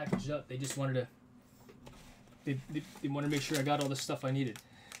got packaged up. They just wanted to, they wanted to make sure I got all the stuff I needed.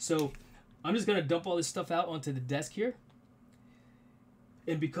 So I'm just going to dump all this stuff out onto the desk here.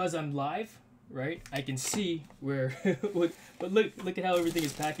 And because I'm live, right, I can see where, but look at how everything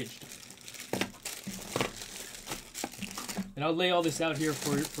is packaged. And I'll lay all this out here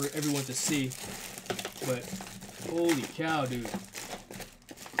for everyone to see. But holy cow, dude.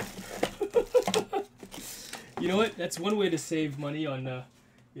 You know what? That's one way to save money on, on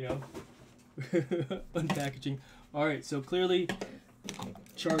packaging. All right, so clearly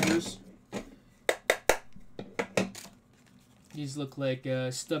chargers. These look like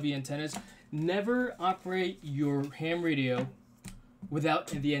stubby antennas. Never operate your ham radio without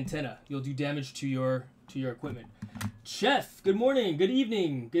the antenna. You'll do damage to your equipment. Chef, good morning, good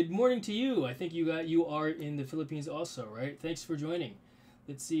evening, good morning to you. I think you are in the Philippines also, right? Thanks for joining.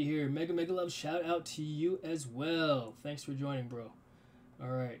 Let's see here. Mega love, shout out to you as well. Thanks for joining, bro.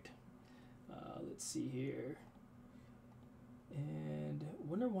 All right. Let's see here. And I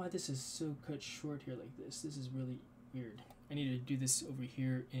wonder why this is so cut short here like this. This is really weird. I need to do this over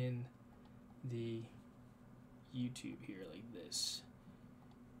here in the YouTube here like this.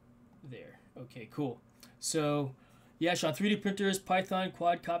 There. Okay, cool. So, yeah, Sean, 3D printers, Python,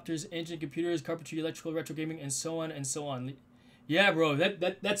 quadcopters, engine computers, carpentry, electrical, retro gaming, and so on and so on. Yeah, bro,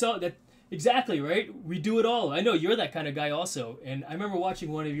 that's all. That exactly, right? We do it all. I know you're that kind of guy also. And I remember watching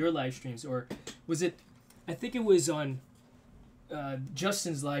one of your live streams, or was it? I think it was on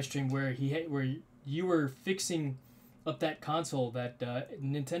Justin's live stream where where you were fixing up that console, that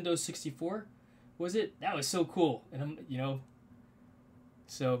Nintendo 64. Was it? That was so cool. And I'm,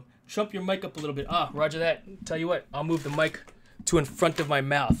 So trump your mic up a little bit. Ah, roger that. Tell you what, I'll move the mic to in front of my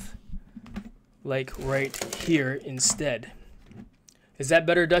mouth, like right here instead. Is that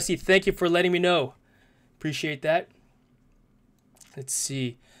better, Dusty? Thank you for letting me know. Appreciate that. Let's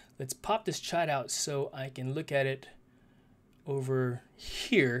see. Let's pop this chat out so I can look at it over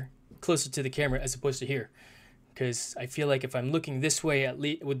here, closer to the camera as opposed to here. Because I feel like if I'm looking this way, at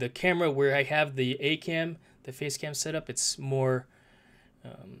least with the camera where I have the A-cam, the face cam set up, it's more,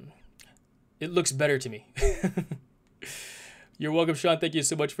 it looks better to me. You're welcome, Sean. Thank you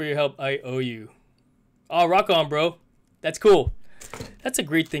so much for your help. I owe you. Oh, rock on, bro. That's cool. That's a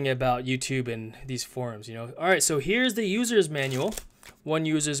great thing about YouTube and these forums, you know. All right, so here's the user's manual. One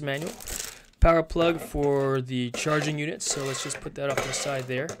user's manual. Power plug for the charging unit. So let's just put that off to the side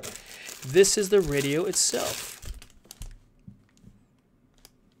there. This is the radio itself.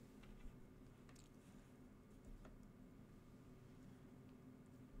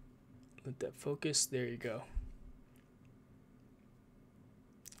 Let that focus. There you go.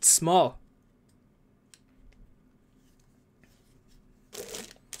 It's small.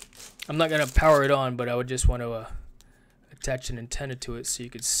 I'm not going to power it on, but I would just want to attach an antenna to it so you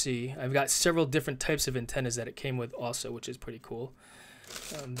could see. I've got several different types of antennas that it came with also, which is pretty cool.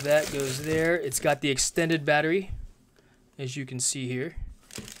 That goes there. It's got the extended battery, as you can see here,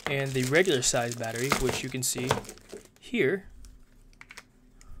 and the regular size battery, which you can see here.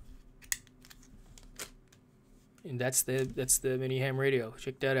 And that's the mini ham radio.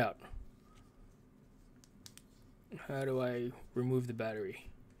 Check that out. How do I remove the battery?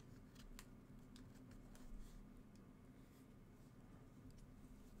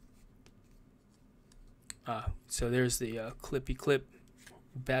 So there's the clippy clip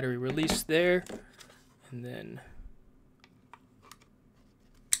battery release there, and then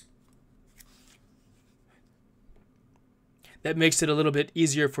that makes it a little bit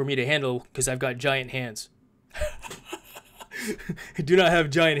easier for me to handle because I've got giant hands. I do not have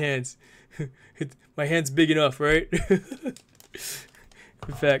giant hands. My hand's big enough, right?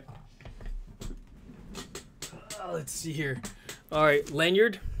 In fact, let's see here. All right,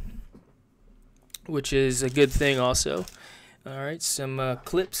 lanyard, which is a good thing also. All right, some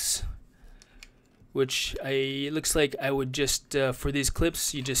clips, which it looks like I would just, for these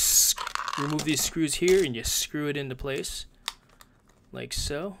clips, you just remove these screws here and you screw it into place, like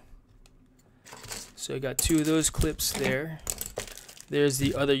so. So I got two of those clips there. There's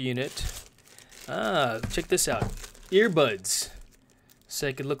the other unit. Check this out. Earbuds. So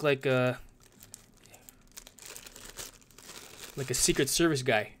I could look like a Secret Service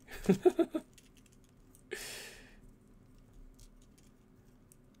guy.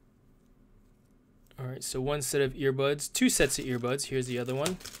 Alright, so one set of earbuds, two sets of earbuds. Here's the other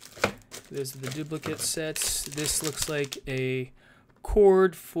one. Those are the duplicate sets. This looks like a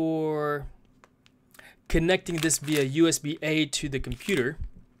cord for connecting this via USB-A to the computer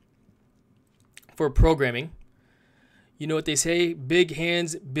for programming. You know what they say? Big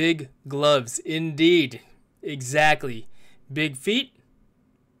hands, big gloves. Indeed. Exactly. Big feet,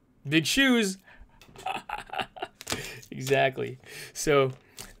 big shoes. Exactly. So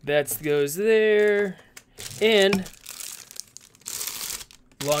that goes there. And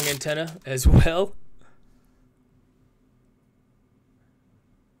long antenna as well.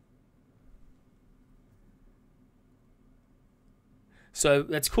 So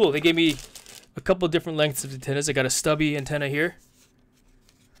that's cool. They gave me a couple different lengths of antennas. I got a stubby antenna here.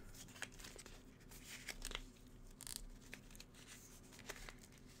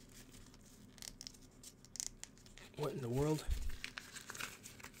 What in the world?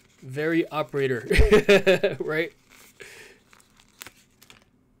 Very operator, right?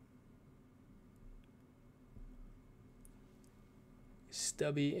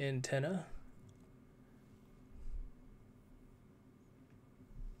 Stubby antenna.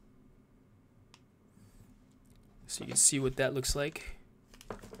 So you can see what that looks like.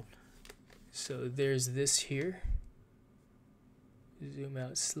 So there's this here. Zoom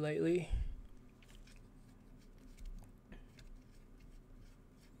out slightly.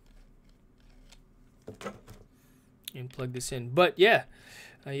 And plug this in. But yeah,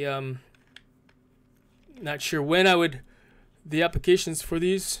 I not sure when I would, the applications for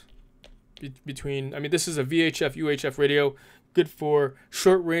these between, I mean, this is a VHF UHF radio, good for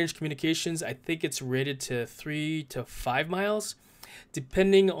short range communications. I think it's rated to 3 to 5 miles,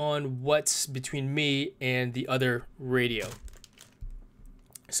 depending on what's between me and the other radio.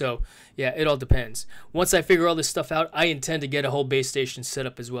 So yeah, it all depends. Once I figure all this stuff out, I intend to get a whole base station set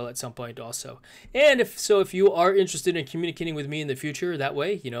up as well at some point also. And if you are interested in communicating with me in the future that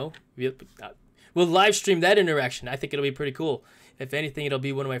way, you know, we'll live stream that interaction. I think it'll be pretty cool. If anything, it'll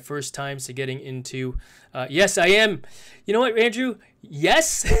be one of my first times to getting into, yes, I am. You know what, Andrew?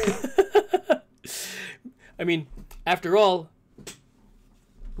 Yes. I mean, after all,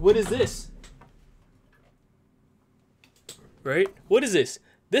 what is this? Right? What is this?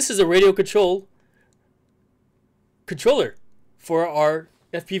 This is a radio controller for our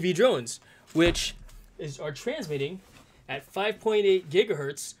FPV drones, which are transmitting at 5.8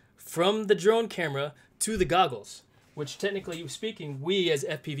 gigahertz from the drone camera to the goggles, which technically speaking, we as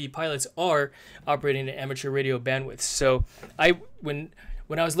FPV pilots are operating at amateur radio bandwidth. So when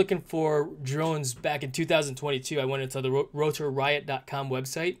when I was looking for drones back in 2022, I went into the rotorriot.com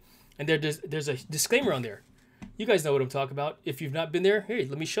website, and there's a disclaimer on there. You guys know what I'm talking about. If you've not been there, hey,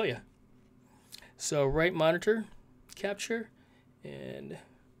 let me show you. So right monitor, capture, and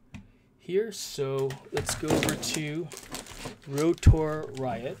here. So let's go over to Rotor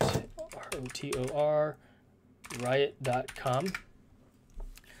Riot, R-O-T-O-R, riot.com.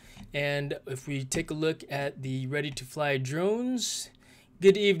 And if we take a look at the ready to fly drones,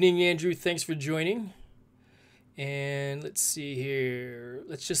 good evening, Andrew. Thanks for joining. And let's see here.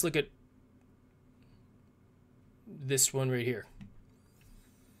 Let's just look at this one right here.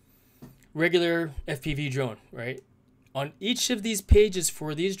 Regular FPV drone, right? On each of these pages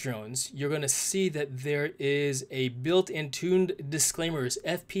for these drones, you're going to see that there is a built-in tuned disclaimers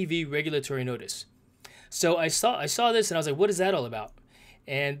FPV regulatory notice. So I saw this and I was like, what is that all about?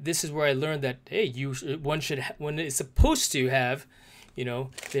 And this is where I learned that, hey, one is supposed to have, you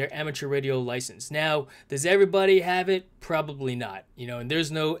know, their amateur radio license. Now, does everybody have it? Probably not. You know, and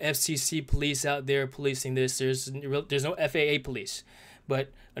there's no FCC police out there policing this. There's no FAA police,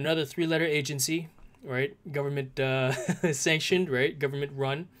 but another three-letter agency, right? Government sanctioned, right? Government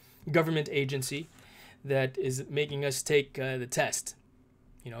run, government agency that is making us take the test,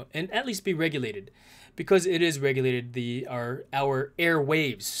 you know, and at least be regulated. Because it is regulated, our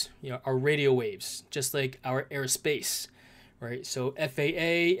airwaves, you know, our radio waves, just like our airspace, right? So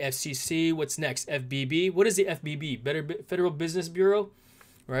FAA, FCC, what's next? FBB. What is the FBB? Federal Business Bureau,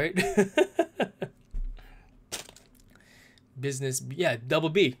 right? Business, yeah, double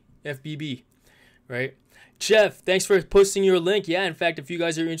B, FBB, right? Jeff, thanks for posting your link. Yeah, in fact, if you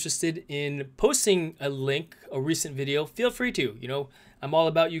guys are interested in posting a link, a recent video, feel free to. You know, I'm all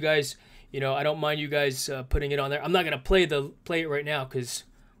about you guys. You know, I don't mind you guys putting it on there. I'm not gonna play it right now because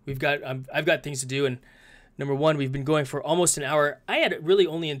I've got things to do. And number one, we've been going for almost an hour. I had really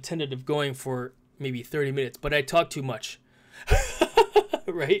only intended of going for maybe 30 minutes, but I talk too much.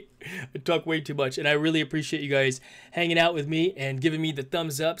 Right? I talk way too much, and I really appreciate you guys hanging out with me and giving me the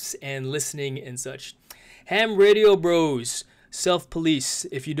thumbs ups and listening and such. Ham Radio Bros, self-police.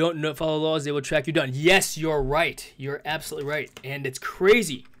 If you don't follow laws, they will track you down. Yes, you're right. You're absolutely right, and it's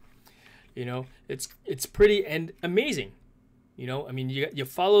crazy. You know, it's pretty and amazing. You know, I mean, you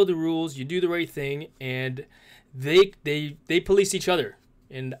follow the rules, you do the right thing, and they police each other.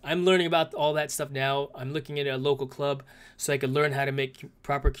 And I'm learning about all that stuff now. I'm looking at a local club so I can learn how to make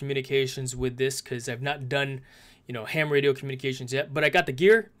proper communications with this, because I've not done, you know, ham radio communications yet. But I got the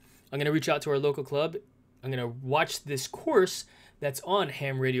gear. I'm going to reach out to our local club. I'm going to watch this course that's on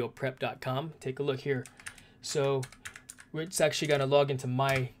hamradioprep.com. Take a look here. So it's actually going to log into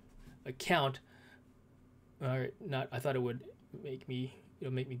my account. All right, I thought it would make me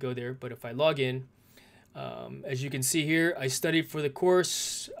go there, but if I log in, as you can see here, I studied for the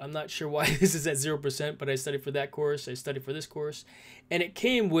course. I'm not sure why this is at 0%, but I studied for that course. I studied for this course, and it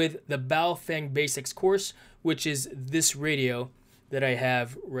came with the Baofeng Basics course, which is this radio that I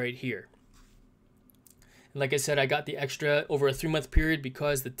have right here. And like I said, I got the extra over a 3-month period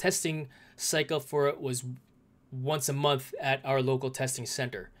because the testing cycle for it was once a month at our local testing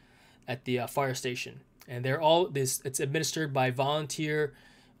center at the fire station. And they're all it's administered by volunteer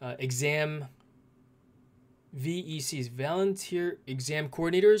exam VECs, volunteer exam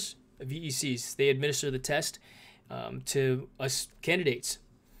coordinators, VECs. They administer the test to us candidates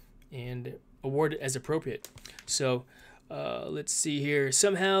and award it as appropriate. So let's see here.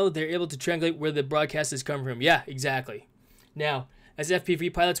 Somehow they're able to triangulate where the broadcast is coming from. Yeah, exactly. Now, as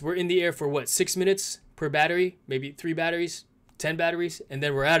FPV pilots, we're in the air for what, 6 minutes per battery, maybe 3 batteries, 10 batteries, and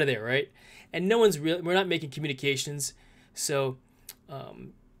then we're out of there, right? And we're not making communications. So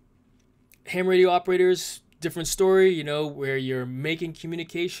ham radio operators, different story, you know, where you're making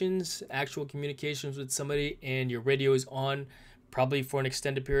communications, actual communications with somebody, and your radio is on probably for an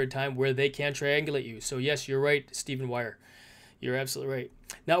extended period of time where they can triangulate you. So yes, you're right, Stephen Wire. You're absolutely right.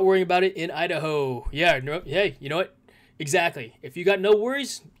 Not worrying about it in Idaho. Yeah, no, hey, you know what? Exactly. If you got no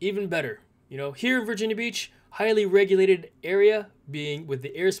worries, even better. You know, here in Virginia Beach, highly regulated area, being with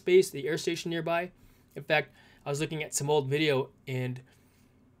the airspace, the air station nearby. In fact, I was looking at some old video, and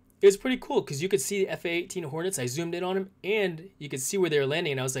it was pretty cool because you could see the FA-18 Hornets. I zoomed in on them, and you could see where they were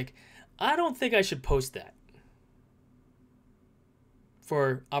landing, and I was like, I don't think I should post that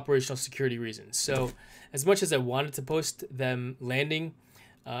for operational security reasons. So as much as I wanted to post them landing,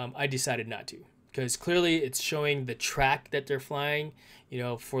 I decided not to, because clearly it's showing the track that they're flying, you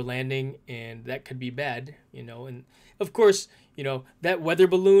know, for landing, and that could be bad, you know. And of course, you know, that weather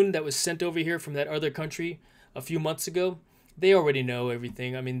balloon that was sent over here from that other country a few months ago, they already know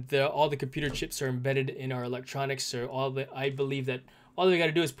everything. I mean, all the computer chips are embedded in our electronics, or I believe that all they got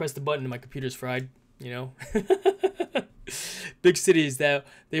to do is press the button and my computer's fried, you know. Big cities, that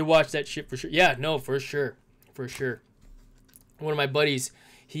they watch that shit for sure. Yeah, no, for sure. For sure. One of my buddies,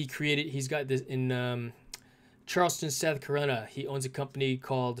 he's got this in Charleston, South Carolina. He owns a company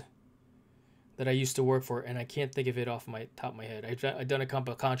called, that I used to work for, and I can't think of it off my top of my head. I've done a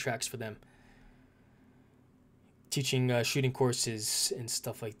couple of contracts for them, teaching shooting courses and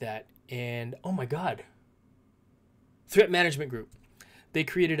stuff like that. And oh my God, Threat Management Group. They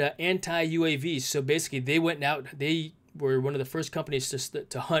created an anti-UAV. So basically, they went out. They were one of the first companies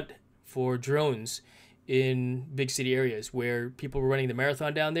to hunt for drones in big city areas where people were running the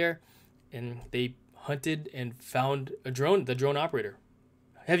marathon down there, and they hunted and found a drone, the drone operator.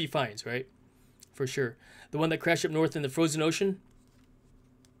 Heavy finds, right? For sure. The one that crashed up north in the frozen ocean?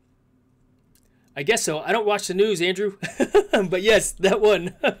 I guess so. I don't watch the news, Andrew. But yes, that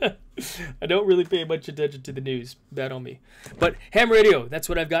one. I don't really pay much attention to the news. Bad on me. But ham radio, that's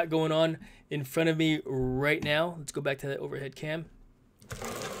what I've got going on in front of me right now. Let's go back to that overhead cam.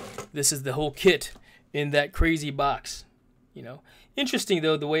 This is the whole kit in that crazy box. You know, interesting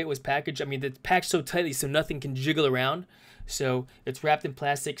though, the way it was packaged. I mean, it's packed so tightly so nothing can jiggle around. So it's wrapped in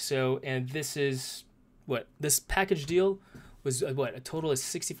plastic. So, and this is what this package deal was, what, a total of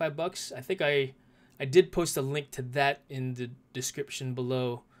 $65. I think I did post a link to that in the description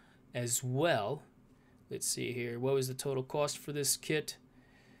below as well. Let's see here. What was the total cost for this kit?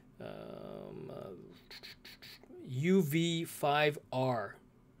 UV5R.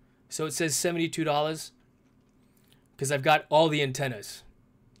 So it says $72 because I've got all the antennas.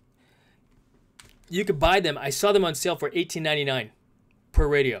 You could buy them. I saw them on sale for $18.99 per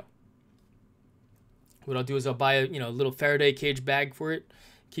radio. What I'll do is I'll buy a little Faraday cage bag for it,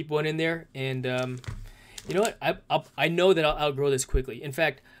 keep one in there, and you know what? I know that I'll outgrow this quickly. In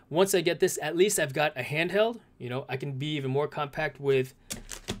fact, once I get this, at least I've got a handheld. You know, I can be even more compact with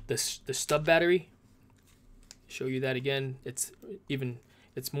the stub battery. Show you that again. It's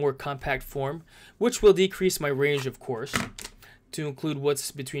more compact form, which will decrease my range, of course, to include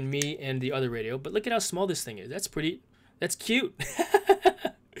what's between me and the other radio. But look at how small this thing is. That's cute.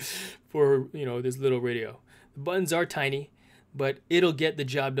 For, this little radio. The buttons are tiny, but it'll get the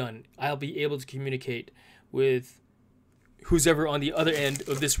job done. I'll be able to communicate with who's ever on the other end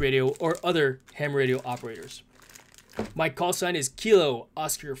of this radio or other ham radio operators. My call sign is Kilo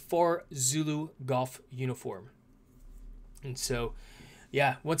Oscar 4 Zulu Golf Uniform. And so,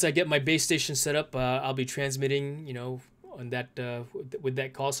 yeah, once I get my base station set up, I'll be transmitting, on that with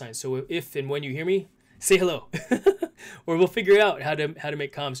that call sign. So if and when you hear me, say hello, or we'll figure out how to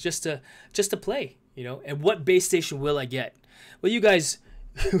make comms just to play, And what base station will I get? Well, you guys,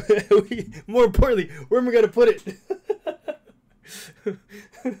 more importantly, where am I gonna put it?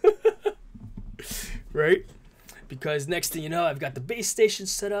 Right? Because next thing you know, I've got the base station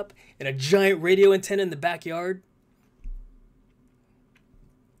set up and a giant radio antenna in the backyard.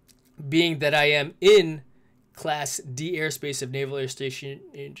 Being that I am in Class D airspace of Naval Air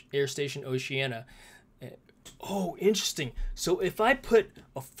Station Oceana. Oh, interesting. So if I put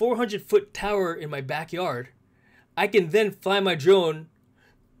a 400-foot tower in my backyard, I can then fly my drone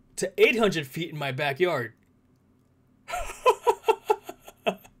to 800 feet in my backyard.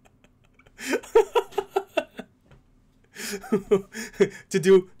 To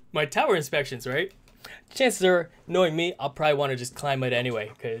do my tower inspections, right? Chances are, knowing me, I'll probably want to just climb it anyway,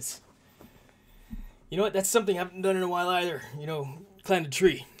 because you know what? That's something I haven't done in a while either. Climb a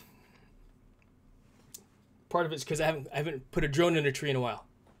tree. Part of it's because I haven't put a drone in a tree in a while.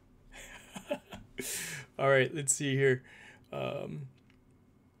 All right, let's see here. All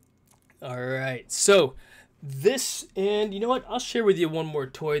right, so this, and you know what? I'll share with you one more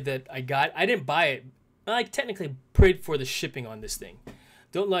toy that I got. I didn't buy it. I technically paid for the shipping on this thing.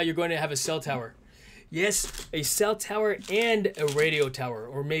 Don't lie, you're going to have a cell tower. Yes, a cell tower and a radio tower,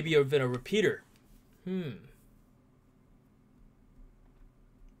 or maybe even a repeater. And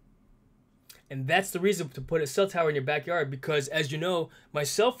that's the reason to put a cell tower in your backyard, because as you know, my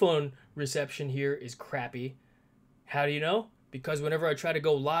cell phone reception here is crappy. How do you know? Because whenever I try to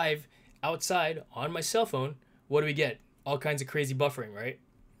go live outside on my cell phone, what do we get? All kinds of crazy buffering, right?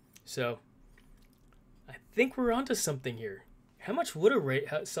 So I think we're onto something here. How much would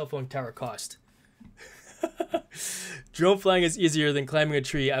a cell phone tower cost? Drone flying is easier than climbing a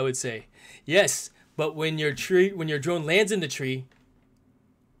tree, I would say. Yes, but when your drone lands in the tree,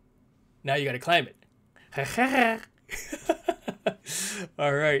 now you got to climb it.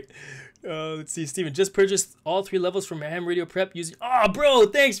 All right. Let's see. Steven just purchased all 3 levels from Ham Radio Prep using... Oh, bro,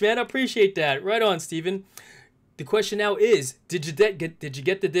 thanks, man. I appreciate that. Right on, Steven. The question now is, did you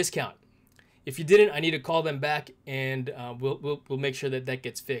get the discount? If you didn't, I need to call them back, and we'll make sure that that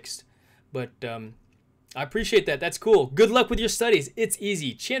gets fixed. But I appreciate that. That's cool. Good luck with your studies. It's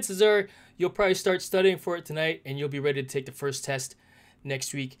easy. Chances are you'll probably start studying for it tonight, and you'll be ready to take the first test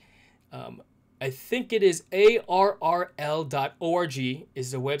next week. I think it is arrl.org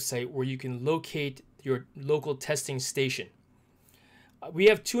is the website where you can locate your local testing station. We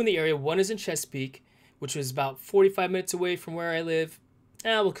have 2 in the area. One is in Chesapeake, which is about 45 minutes away from where I live.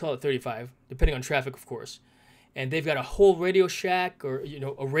 We'll call it 35, depending on traffic, of course. And they've got a whole Radio Shack, or, you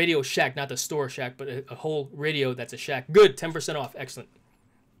know, a Radio Shack, not the store shack, but a whole radio that's a shack. Good, 10% off, excellent.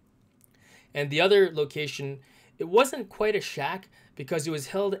 And the other location, it wasn't quite a shack because it was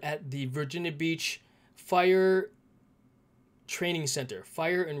held at the Virginia Beach Fire Training Center,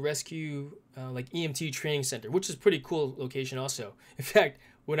 Fire and Rescue, like EMT Training Center, which is a pretty cool location also. In fact,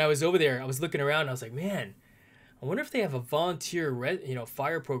 when I was over there, I was looking around, I was like, man, I wonder if they have a volunteer,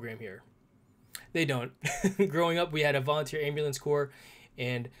 fire program here. They don't. Growing up, we had a volunteer ambulance corps,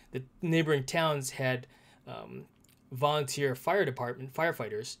 and the neighboring towns had volunteer fire department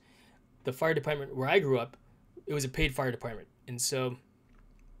firefighters. The fire department where I grew up, it was a paid fire department, and so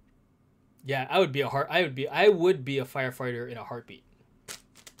yeah, I would be a firefighter in a heartbeat.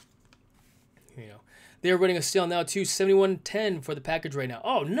 You know, they're running a sale now too, $71.10 for the package right now.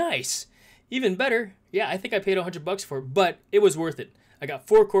 Oh, nice. Even better. Yeah, I think I paid $100 for it, but it was worth it. I got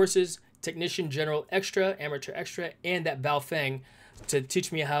 4 courses, Technician General Extra, Amateur Extra, and that Baofeng to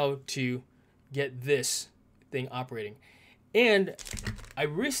teach me how to get this thing operating. And I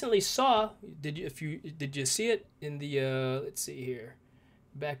recently saw, did you see it in the let's see here,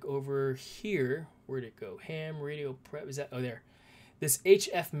 back over here, where'd it go? Ham radio prep, is that, oh there, this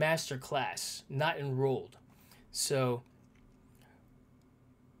HF master class, not enrolled. So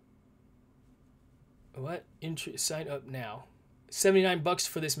what? Sign up now. $79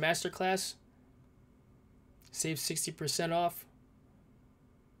 for this master class. Save 60% off.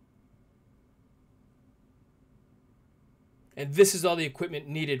 And this is all the equipment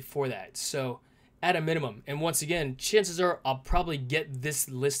needed for that. So at a minimum, and once again, chances are I'll probably get this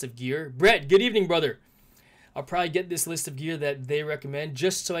list of gear. Brett, good evening, brother. I'll probably get this list of gear that they recommend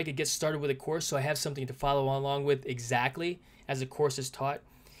just so I could get started with a course, so I have something to follow along with exactly as the course is taught.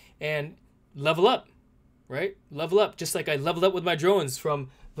 And level up. Right? Level up, just like I leveled up with my drones from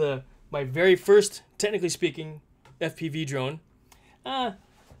my very first, technically speaking, FPV drone.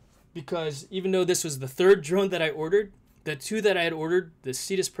 Because even though this was the 3rd drone that I ordered, the 2 that I had ordered, the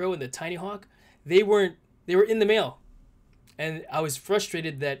Cetus Pro and the Tiny Hawk, they were in the mail. And I was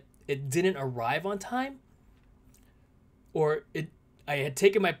frustrated that it didn't arrive on time. Or I had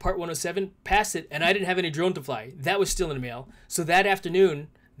taken my Part 107, passed it, and I didn't have any drone to fly. That was still in the mail. So that afternoon,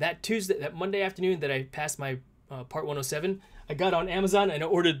 that Monday afternoon that I passed my Part 107, I got on Amazon and I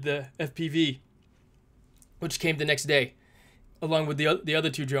ordered the FPV, which came the next day, along with the other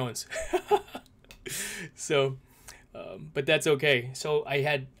 2 drones. So, but that's okay. So I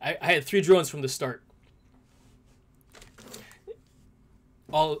had 3 drones from the start,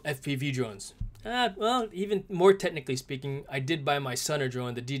 all FPV drones. Well, even more technically speaking, I did buy my son a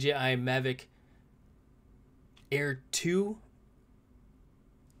drone, the DJI Mavic Air 2.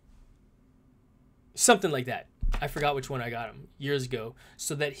 Something like that. I forgot which one I got him years ago,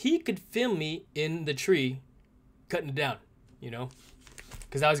 so that he could film me in the tree cutting it down, you know,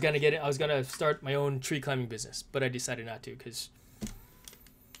 because I was gonna start my own tree climbing business, but I decided not to because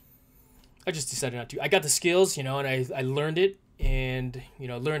I just decided not to. I got the skills, you know, and I learned it, and you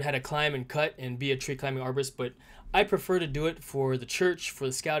know, learned how to climb and cut and be a tree climbing arborist, but I prefer to do it for the church, for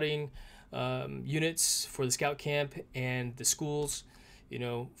the scouting units, for the scout camp and the schools, you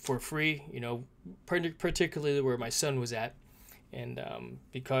know, for free, you know, particularly where my son was at, and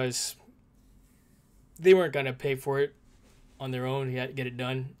because they weren't going to pay for it on their own, he had to get it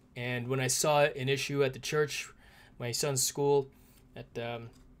done. And when I saw an issue at the church, my son's school,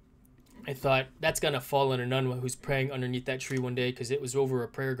 I thought that's going to fall on a nun who's praying underneath that tree one day, because it was over a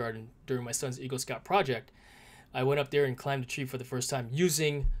prayer garden during my son's Eagle Scout project. I went up there and climbed a tree for the first time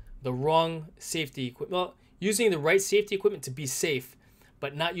using the wrong safety equipment. Well, using the right safety equipment to be safe,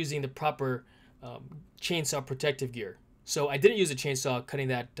 but not using the proper chainsaw protective gear. So I didn't use a chainsaw cutting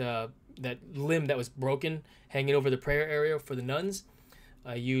that limb that was broken hanging over the prayer area for the nuns.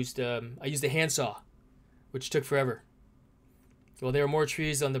 I used a handsaw, which took forever. Well, there were more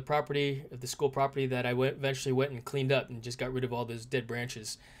trees on the property of the school property that I eventually went and cleaned up and just got rid of all those dead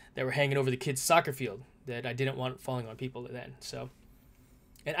branches that were hanging over the kids' soccer field that I didn't want falling on people then. So,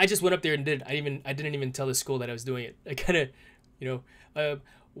 and I just went up there and did it. I didn't even tell the school that I was doing it. I kind of, you know,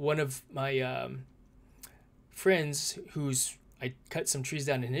 one of my friends I cut some trees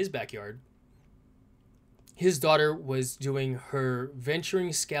down in his backyard. his daughter was doing her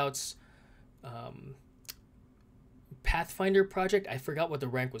Venturing Scouts Pathfinder project. I forgot what the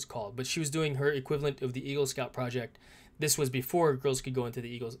rank was called, but she was doing her equivalent of the Eagle Scout project. This was before girls could go into the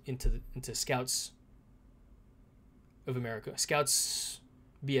Eagles, into Scouts of America, Scouts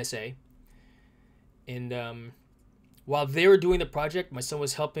BSA. And while they were doing the project, my son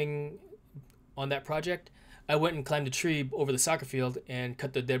was helping on that project. I went and climbed a tree over the soccer field and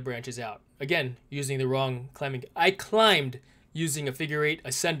cut the dead branches out. Again, using the wrong climbing. I climbed using a figure eight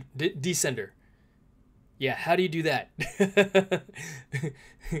descender. Yeah, how do you do that?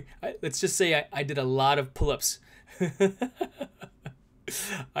 Let's just say I did a lot of pull-ups.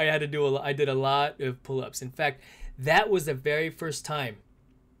 I did a lot of pull-ups. In fact, that was the very first time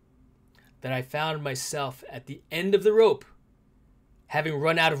that I found myself at the end of the rope, having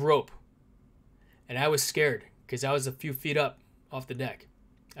run out of rope. And I was scared because I was a few feet up off the deck.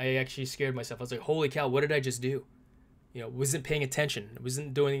 I actually scared myself. I was like, holy cow, what did I just do? You know, wasn't paying attention.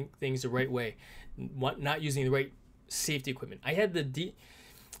 Wasn't doing things the right way. Not using the right safety equipment. I had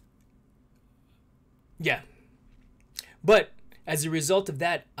yeah. But as a result of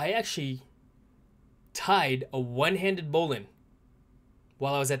that, I actually tied a one-handed bowline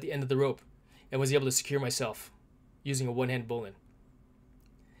while I was at the end of the rope and was able to secure myself using a one-handed bowline.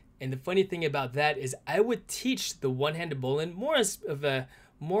 And the funny thing about that is I would teach the one-handed bowline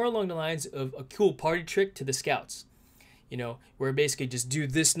more along the lines of a cool party trick to the scouts. You know, where basically just do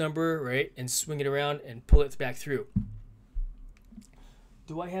this number, right, and swing it around and pull it back through.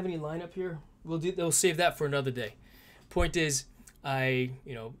 Do I have any lineup here? We'll save that for another day. Point is, I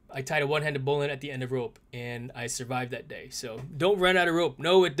tied a one-handed bowline at the end of rope, and I survived that day. So don't run out of rope.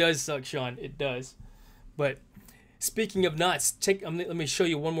 No, it does suck, Sean. It does. But speaking of knots, let me show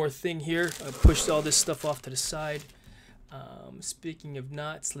you one more thing here. I pushed all this stuff off to the side. Speaking of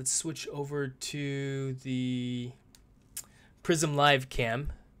knots, let's switch over to the Prism Live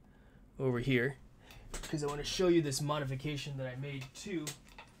Cam over here, because I want to show you this modification that I made too.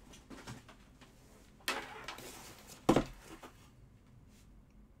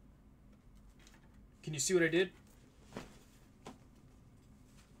 Can you see what I did?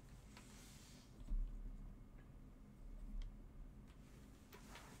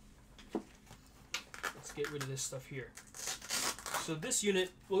 Let's get rid of this stuff here. So this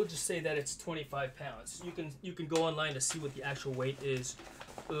unit, we'll just say that it's 25 pounds. You can go online to see what the actual weight is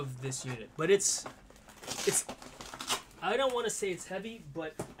of this unit. But it's I don't want to say it's heavy,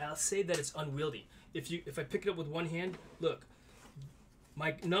 but I'll say that it's unwieldy. If I pick it up with one hand, look,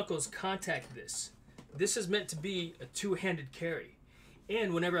 my knuckles contact this. This is meant to be a two-handed carry.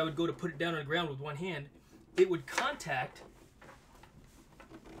 And whenever I would go to put it down on the ground with one hand, it would contact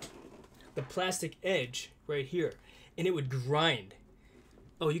the plastic edge right here, and it would grind.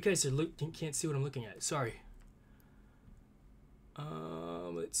 Oh, you guys can't see what I'm looking at. Sorry.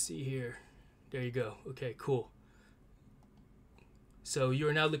 Let's see here. There you go. Okay, cool. So you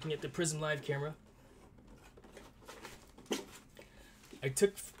are now looking at the Prism Live camera. I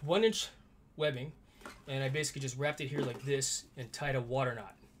took 1-inch webbing, and I basically just wrapped it here like this and tied a water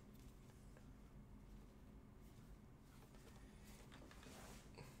knot.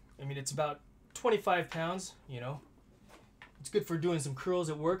 I mean, it's about 25 pounds, you know. It's good for doing some curls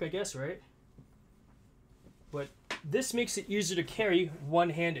at work, I guess, right? But this makes it easier to carry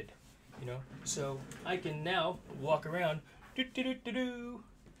one-handed, you know. So I can now walk around,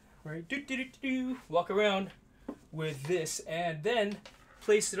 right? Walk around with this and then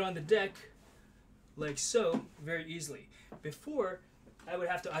place it on the deck like so, very easily. Before, I would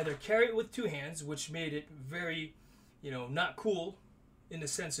have to either carry it with two hands, which made it very, you know, not cool in the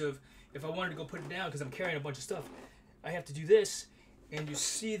sense of if I wanted to go put it down because I'm carrying a bunch of stuff, I have to do this. And you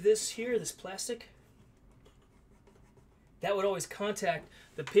see this here, this plastic? That would always contact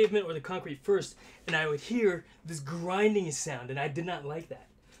the pavement or the concrete first, and I would hear this grinding sound, and I did not like that.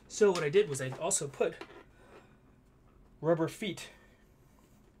 So what I did was I also put rubber feet,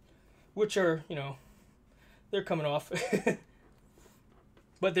 which are, you know, they're coming off,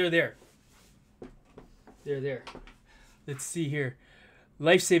 but they're there. They're there. Let's see here.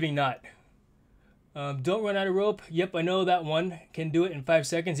 Life-saving knot. Don't run out of rope. Yep, I know that one. Can do it in 5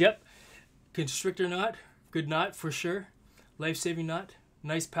 seconds. Yep. Constrictor knot. Good knot for sure. Life-saving knot.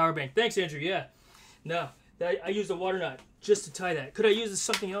 Nice power bank. Thanks, Andrew. Yeah. No, I used a water knot just to tie that. Could I use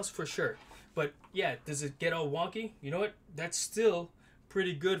something else? For sure. But yeah, does it get all wonky? You know what? That's still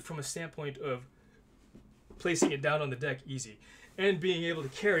pretty good from a standpoint of placing it down on the deck easy. And being able to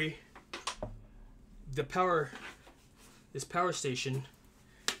carry the this power station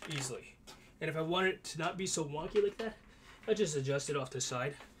easily. And if I want it to not be so wonky like that, I just adjust it off to the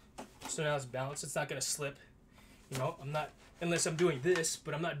side. So now it's balanced. It's not gonna slip. You know, I'm not, unless I'm doing this,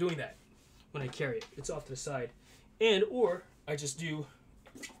 but I'm not doing that when I carry it. It's off to the side. And, or I just do,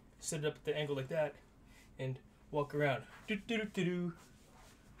 set it up at the angle like that and walk around. Do-do-do-do-do.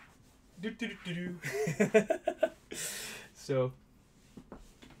 Do-do-do-do-do. So,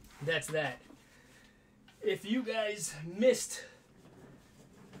 that's that. If you guys missed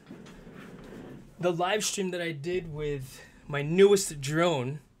the live stream that I did with my newest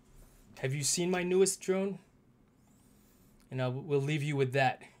drone, have you seen my newest drone? And we'll leave you with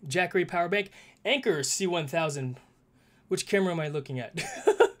that. Jackery power bank, Anchor C1000. Which camera am I looking at?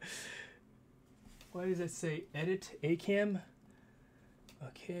 Why does it say edit A cam?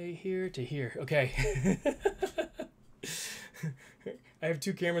 Okay, here to here. Okay. I have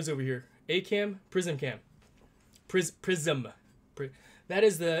two cameras over here. A cam, Prism cam. Prism. That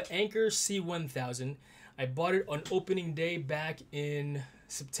is the Anchor C1000. I bought it on opening day back in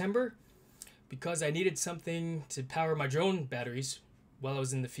September because I needed something to power my drone batteries while I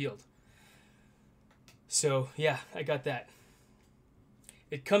was in the field. So yeah, I got that.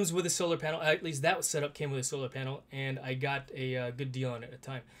 It comes with a solar panel. At least that setup came with a solar panel, and I got a good deal on it at the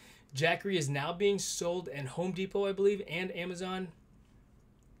time. Jackery is now being sold at Home Depot, I believe, and Amazon.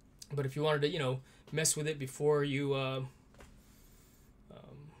 But if you wanted to, you know, mess with it before you,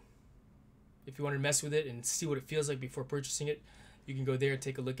 if you wanted to mess with it and see what it feels like before purchasing it, you can go there and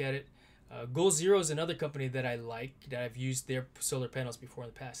take a look at it. Goal Zero is another company that I like, that I've used their solar panels before in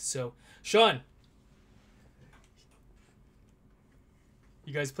the past. So, Sean,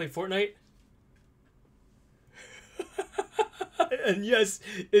 you guys play Fortnite? And yes,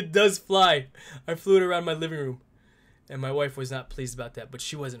 it does fly. I flew it around my living room, and my wife was not pleased about that, but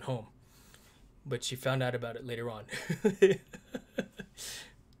she wasn't home. But she found out about it later on.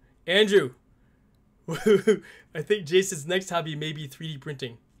 Andrew, I think Jason's next hobby may be 3D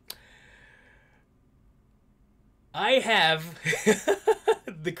printing. I have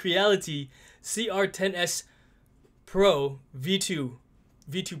the Creality CR10S Pro V2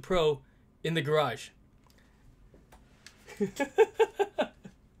 Pro in the garage.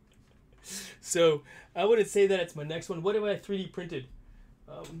 So I wouldn't say that it's my next one. What have I 3D printed?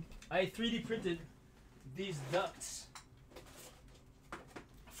 I 3D printed these ducts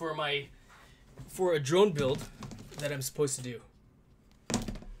for a drone build that I'm supposed to do.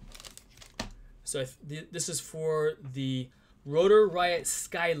 So this is for the Rotor Riot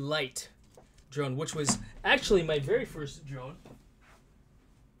Skylight drone, which was actually my very first drone.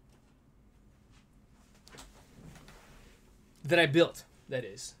 That I built, that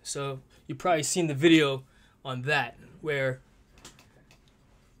is. So you've probably seen the video on that, where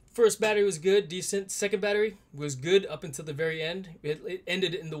first battery was good, decent. Second battery was good up until the very end. It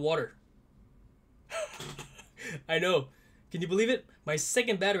ended in the water. I know. Can you believe it? My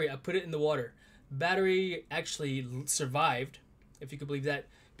second battery, I put it in the water. Battery actually survived, if you could believe that,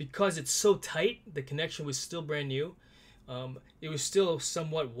 because it's so tight. The connection was still brand new. It was still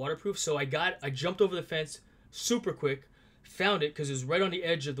somewhat waterproof. So I jumped over the fence super quick, found it because it was right on the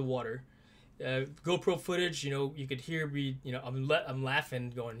edge of the water. GoPro footage, you know, you could hear me, you know, I'm laughing,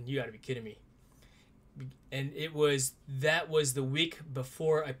 going, "You got to be kidding me!" And that was the week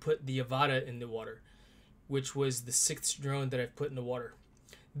before I put the Avata in the water, which was the 6th drone that I've put in the water.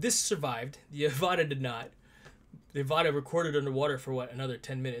 This survived. The Avata did not. The Avata recorded underwater for another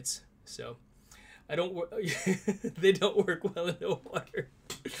 10 minutes. So they don't work well in the water.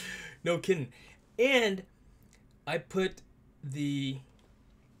 No kidding. And I put the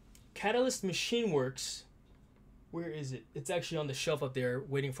Catalyst Machine Works. Where is it? It's actually on the shelf up there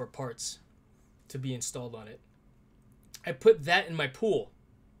waiting for parts to be installed on it. I put that in my pool.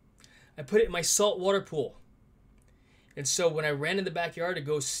 I put it in my saltwater pool. And so when I ran in the backyard to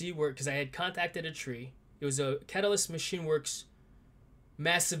go see where, because I had contacted a tree, it was a Catalyst Machine Works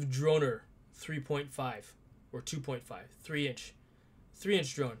massive droner 3.5 or 2.5,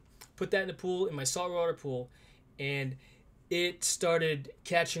 3-inch drone. Put that in the pool, in my saltwater pool, and it started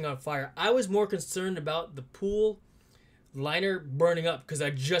catching on fire. I was more concerned about the pool liner burning up because I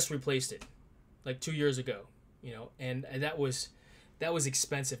just replaced it like 2 years ago, you know, and that was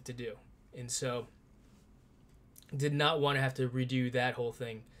expensive to do. And so did not want to have to redo that whole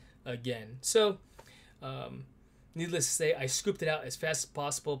thing again. So needless to say, I scooped it out as fast as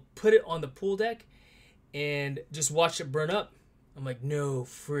possible, put it on the pool deck, and just watched it burn up. I'm like, no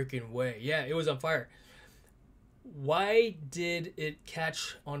freaking way. Yeah, it was on fire. Why did it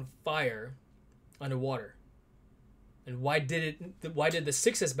catch on fire underwater? And why did the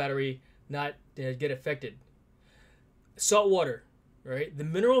 6S battery not get affected? Salt water. right? The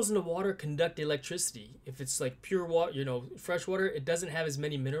minerals in the water conduct electricity. If it's like pure water, fresh water, it doesn't have as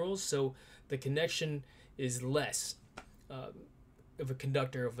many minerals, so the connection is less of a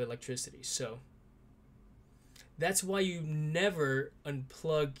conductor of electricity. So that's why you never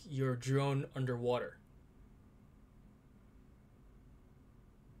unplug your drone underwater.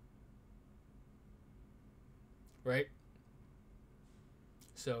 Right?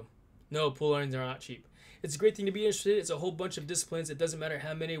 So, no, pool learnings are not cheap. It's a great thing to be interested in. It's a whole bunch of disciplines. It doesn't matter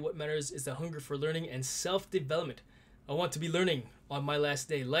how many. What matters is the hunger for learning and self-development. I want to be learning on my last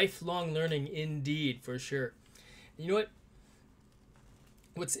day. Lifelong learning indeed, for sure. And you know what?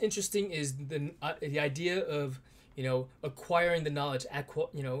 What's interesting is the idea of, acquiring the knowledge,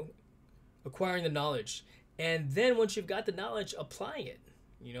 acquiring the knowledge. And then once you've got the knowledge, applying it,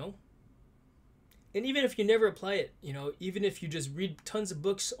 And even if you never apply it, even if you just read tons of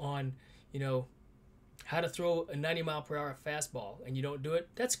books on, how to throw a 90-mile-per-hour fastball and you don't do it,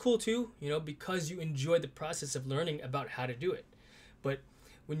 that's cool too, because you enjoy the process of learning about how to do it. But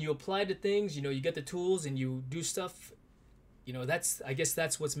when you apply to things, you get the tools and you do stuff, I guess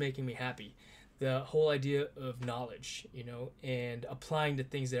that's what's making me happy. The whole idea of knowledge, and applying the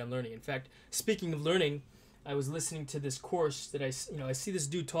things that I'm learning. In fact, speaking of learning, I was listening to this course that I see this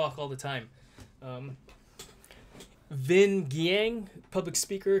dude talk all the time. Vin Giang, public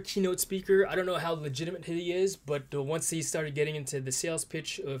speaker, keynote speaker. I don't know how legitimate he is, but once he started getting into the sales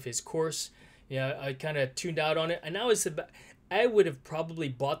pitch of his course, I kind of tuned out on it. And I would have probably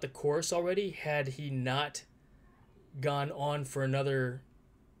bought the course already had he not gone on for another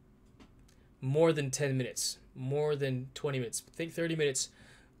more than 10 minutes, more than 20 minutes. I think 30 minutes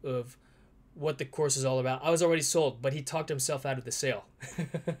of what the course is all about. I was already sold, but he talked himself out of the sale.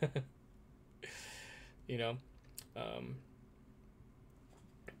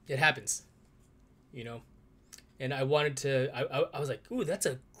 It happens, and I wanted to, I was like, ooh, that's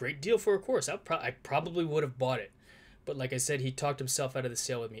a great deal for a course. I probably would have bought it, but like I said, he talked himself out of the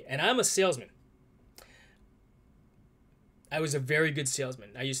sale with me, and I'm a salesman. I was a very good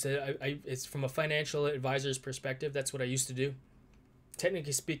salesman. I used to, it's from a financial advisor's perspective. That's what I used to do.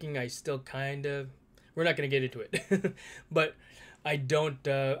 Technically speaking, I still kind of, we're not going to get into it, but I don't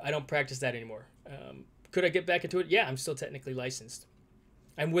practice that anymore. Could I get back into it? Yeah, I'm still technically licensed.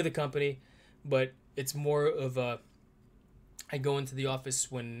 I'm with a company, but it's more of I go into the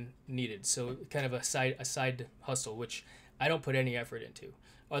office when needed. So kind of a side hustle, which I don't put any effort into,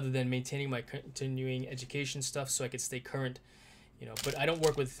 other than maintaining my continuing education stuff so I could stay current. But I don't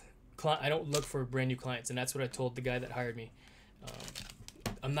work with I don't look for brand new clients, and that's what I told the guy that hired me.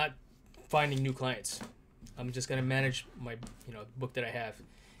 I'm not finding new clients. I'm just gonna manage my book that I have,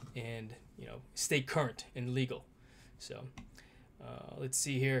 and stay current and legal. So let's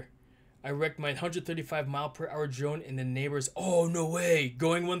see here. I wrecked my 135-mile-per-hour drone in the neighbor's. Oh, no way,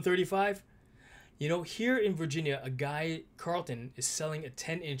 going 135. Here in Virginia, a guy, Carlton, is selling a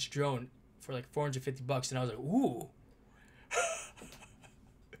 10-inch drone for like $450, and I was like, ooh.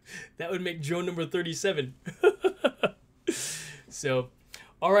 That would make drone number 37. So,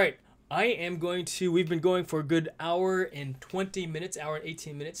 all right. We've been going for a good hour and 20 minutes, hour and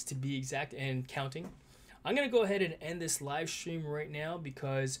 18 minutes to be exact and counting. I'm going to go ahead and end this live stream right now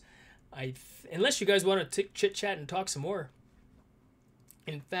because unless you guys want to chit chat and talk some more.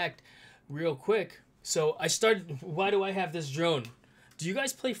 In fact, real quick. So why do I have this drone? Do you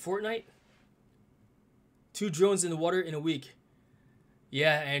guys play Fortnite? 2 drones in the water in a week.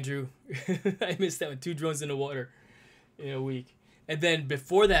 Yeah, Andrew. I missed that one. 2 drones in the water in a week. And then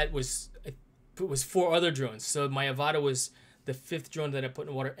before that was 4 other drones. So my Avata was the 5th drone that I put in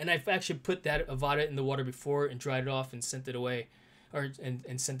the water. And I've actually put that Avata in the water before and dried it off and sent it away.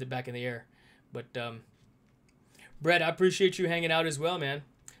 And sent it back in the air. But Brett, I appreciate you hanging out as well, man.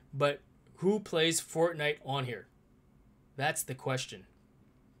 But who plays Fortnite on here? That's the question.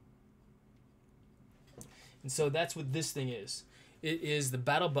 And so that's what this thing is. It is the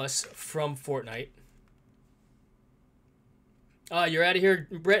battle bus from Fortnite. You're out of here,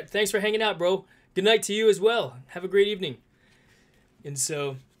 Brett. Thanks for hanging out, bro. Good night to you as well. Have a great evening. And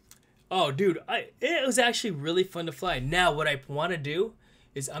so, oh, dude, it was actually really fun to fly. Now, what I want to do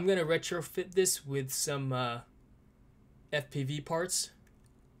is I'm going to retrofit this with some FPV parts.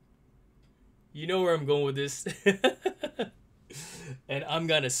 You know where I'm going with this. And I'm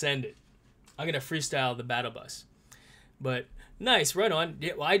going to send it. I'm going to freestyle the battle bus. But nice, right on.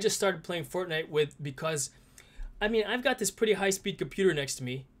 Yeah, well, I just started playing Fortnite because I've got this pretty high-speed computer next to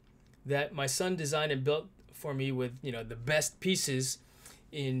me that my son designed and built for me with, the best pieces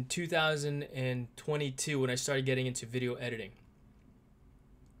in 2022 when I started getting into video editing.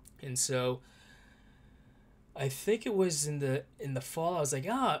 And so I think it was in the fall. I was like,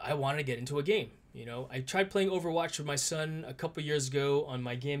 I want to get into a game. You know, I tried playing Overwatch with my son a couple years ago on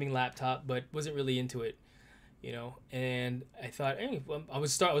my gaming laptop, but wasn't really into it. You know, and I thought, hey, well, I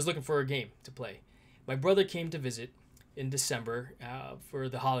was looking for a game to play. My brother came to visit in December for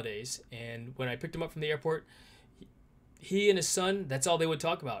the holidays, and when I picked him up from the airport, he and his son, that's all they would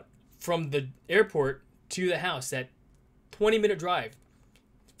talk about. From the airport to the house, that 20-minute drive.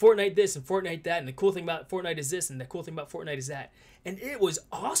 Fortnite this and Fortnite that, and the cool thing about Fortnite is this, and the cool thing about Fortnite is that. And it was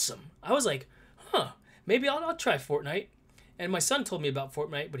awesome. I was like, maybe I'll try Fortnite. And my son told me about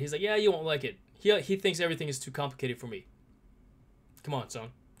Fortnite, but he's like, yeah, you won't like it. He thinks everything is too complicated for me. Come on, son.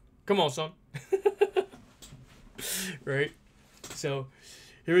 Come on, son. Right? So,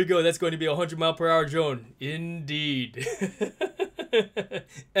 here we go. That's going to be a 100-mile-per-hour drone. Indeed.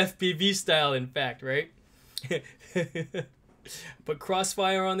 FPV style, in fact, right? Put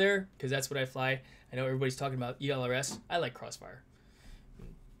Crossfire on there, because that's what I fly. I know everybody's talking about ELRS. I like Crossfire.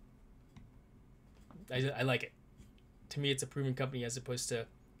 I like it. To me, it's a proven company as opposed to,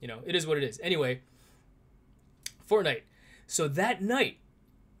 you know, it is what it is. Anyway, Fortnite. So that night,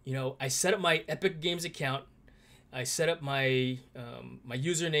 you know, I set up my Epic Games account. I set up my my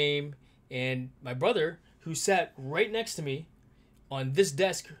username, and my brother, who sat right next to me on this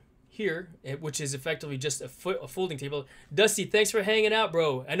desk here, which is effectively just a folding table. Dusty, thanks for hanging out,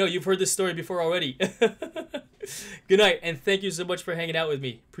 bro. I know you've heard this story before already. Good night, and thank you so much for hanging out with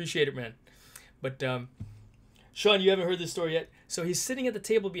me. Appreciate it, man. But Sean, you haven't heard this story yet. So he's sitting at the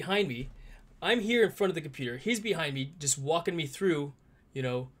table behind me. I'm here in front of the computer. He's behind me, just walking me through, you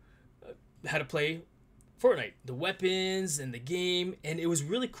know, how to play Fortnite, the weapons and the game. And it was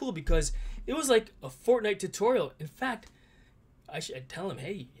really cool because it was like a Fortnite tutorial. In fact, I'd tell him,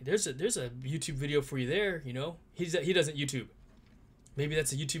 hey, there's a YouTube video for you there. You know, he doesn't YouTube. Maybe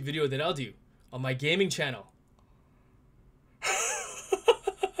that's a YouTube video that I'll do on my gaming channel.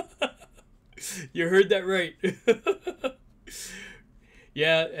 You heard that right.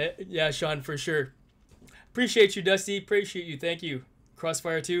 Yeah, Sean, for sure. Appreciate you, Dusty. Appreciate you. Thank you.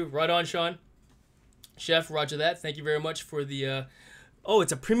 Crossfire 2. Right on, Sean. Chef, roger that. Thank you very much for the... Oh,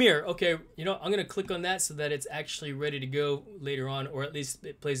 it's a premiere. Okay, you know, I'm going to click on that so that it's actually ready to go later on, or at least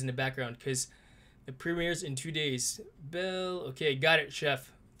it plays in the background, because it premieres in 2 days. Bell. Okay, got it,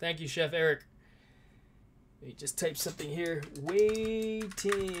 Chef. Thank you, Chef Eric. Let me just type something here.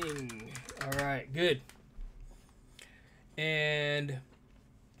 Waiting. All right, good. And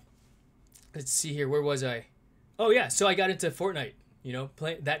let's see here. Where was I? Oh, yeah. So I got into Fortnite, you know,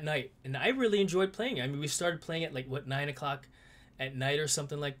 that night. And I really enjoyed playing it. I mean, we started playing at like, 9 o'clock at night or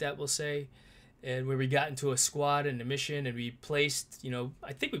something like that, we'll say. And where we got into a squad and a mission, and we placed, you know,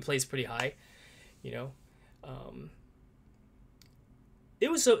 I think we placed pretty high, you know.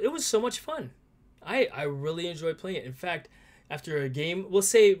 It was so much fun. I really enjoyed playing it. In fact, after a game, we'll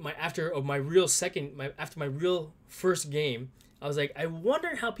say after my real first game, I was like, I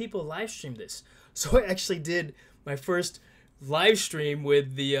wonder how people live stream this. So I actually did my first live stream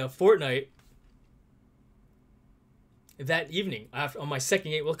with the Fortnite that evening on my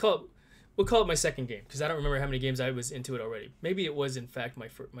second game. We'll call it my second game, because I don't remember how many games I was into it already. Maybe it was in fact my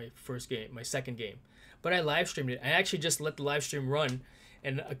first game, my second game. But I live streamed it. I actually just let the live stream run.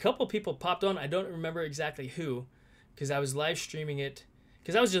 And a couple people popped on. I don't remember exactly who, because I was live streaming it.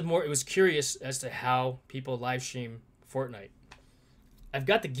 Because I was just it was curious as to how people live stream Fortnite. I've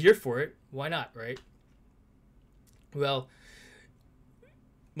got the gear for it. Why not, right? Well,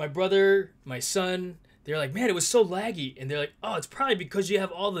 my brother, my son, they're like, man, it was so laggy. And they're like, oh, it's probably because you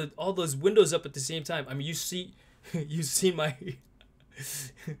have all those windows up at the same time. I mean, you see my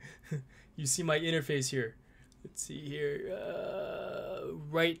you see my interface here. Let's see here,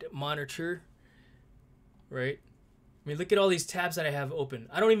 right monitor, right? I mean, look at all these tabs that I have open.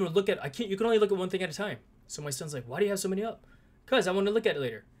 I don't even look at, you can only look at one thing at a time. So my son's like, why do you have so many up? Because I want to look at it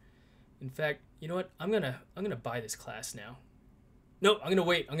later. In fact, you know what? I'm gonna buy this class now. No, I'm gonna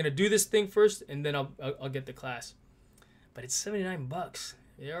wait. I'm gonna do this thing first, and then I'll get the class. But it's $79.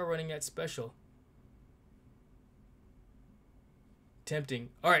 They are running that special. Tempting.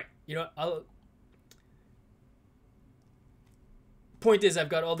 All right, you know, point is, I've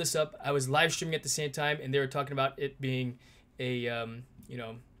got all this up. I was live streaming at the same time, and they were talking about it being a, you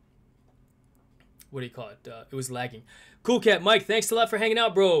know, what do you call it? It was lagging. Cool Cat Mike, thanks a lot for hanging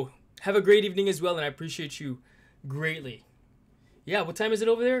out, bro. Have a great evening as well, and I appreciate you greatly. Yeah, what time is it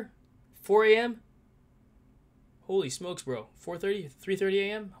over there? 4 a.m.? Holy smokes, bro. 4:30? 3:30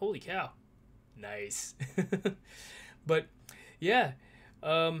 a.m.? Holy cow. Nice. But, yeah.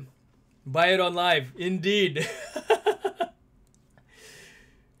 Buy it on live. Indeed.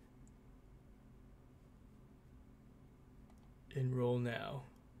 Enroll now.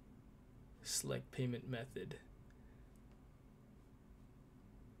 Select payment method.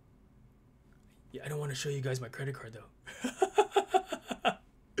 Yeah, I don't want to show you guys my credit card though.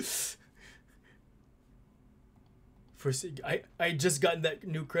 First, I just gotten that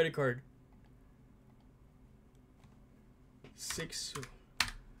new credit card.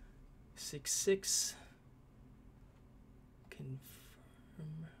 666. Confirm.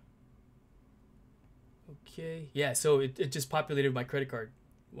 Okay. Yeah, so it just populated my credit card.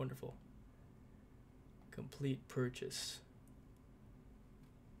 Wonderful. Complete purchase.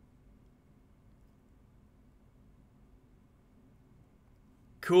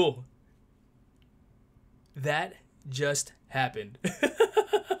 Cool. That just happened.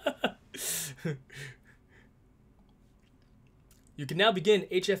 You can now begin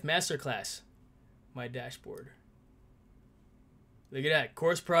HF Masterclass. My dashboard. Look at that.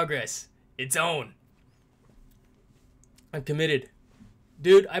 Course progress. It's on. I'm committed.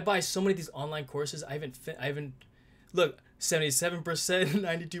 Dude, I buy so many of these online courses. I haven't look, 77%,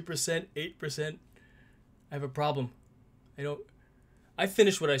 92%, 8%. I have a problem. I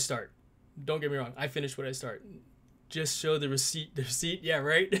finish what I start. Don't get me wrong. I finish what I start. Just show the receipt. The receipt, yeah,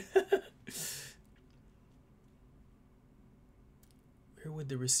 right? Where would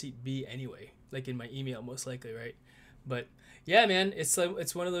the receipt be anyway? Like in my email, most likely, right? But yeah, man, it's like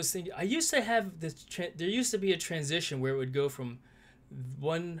it's one of those things. I used to have this. There used to be a transition where it would go from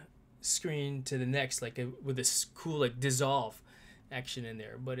one screen to the next, like with this cool like dissolve action in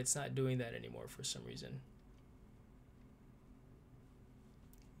there. But it's not doing that anymore for some reason.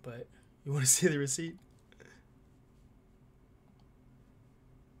 But you want to see the receipt?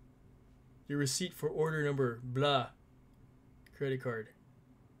 Your receipt for order number blah. Credit card.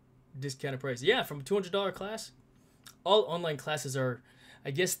 Discounted price. Yeah, from a $200 class. All online classes are,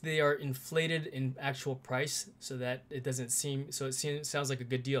 I guess they are inflated in actual price so that it doesn't seem, so it sounds like a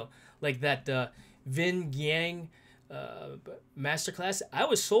good deal. Like that Vin Yang masterclass. I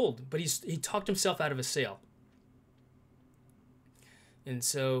was sold, but he talked himself out of a sale. And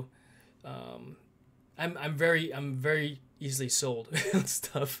so I'm very easily sold on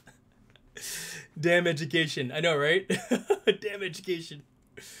stuff. Damn education. I know, right? Damn education.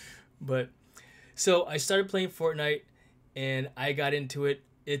 But so I started playing Fortnite and I got into it.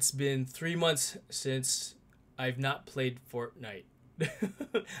 It's been 3 months since I've not played Fortnite.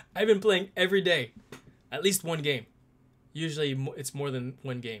 I've been playing every day, at least one game. Usually it's more than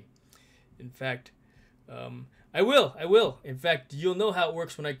one game. In fact, I will. In fact, you'll know how it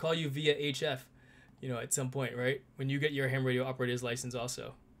works when I call you via HF, at some point, right? When you get your ham radio operator's license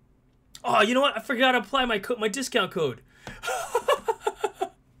also. Oh, you know what? I forgot to apply my discount code.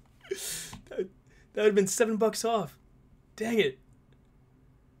 That would have been $7 off. Dang it.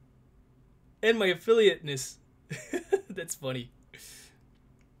 And my affiliateness. That's funny.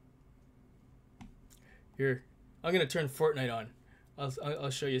 Here, I'm going to turn Fortnite on. I'll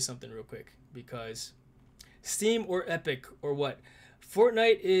show you something real quick. Because Steam or Epic or what?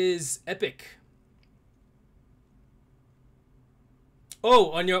 Fortnite is Epic.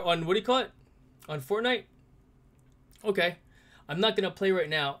 Oh, on what do you call it? On Fortnite? Okay. I'm not going to play right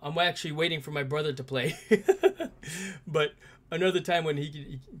now. I'm actually waiting for my brother to play. But another time when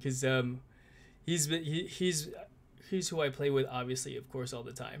because he's who I play with, obviously, of course, all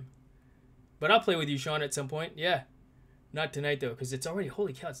the time. But I'll play with you, Sean, at some point. Yeah. Not tonight, though, because it's already,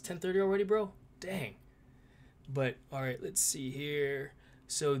 holy cow, it's 10:30 already, bro? Dang. But, all right, let's see here.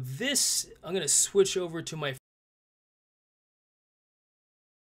 So this, I'm going to switch over to my,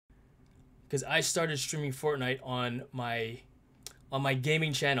 because I started streaming Fortnite on my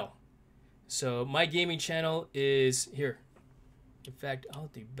gaming channel. So my gaming channel is here. In fact, I'll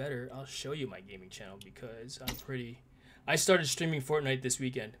do better. I'll show you my gaming channel because I started streaming Fortnite this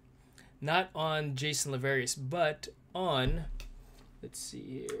weekend. Not on Jason Laverius, but on, let's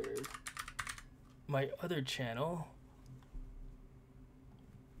see here, my other channel.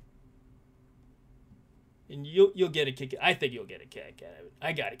 And you'll get a kick. I think you'll get a kick out of it.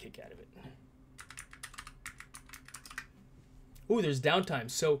 I got a kick out of it. Ooh, there's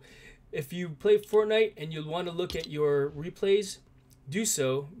downtime. So if you play Fortnite and you want to look at your replays, do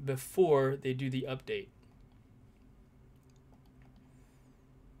so before they do the update.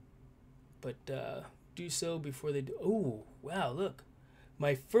 But do so before they do. Oh, wow, look.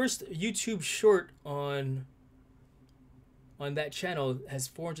 My first YouTube short on that channel has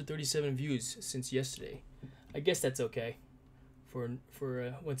 437 views since yesterday. I guess that's okay for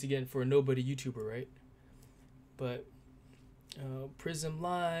once again, for a nobody YouTuber, right? But Prism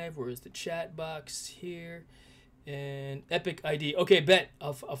Live, where is the chat box here? And Epic ID. Okay, bet.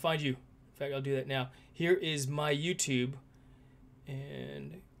 I'll find you. In fact, I'll do that now. Here is my YouTube.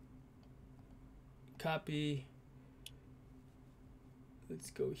 And copy.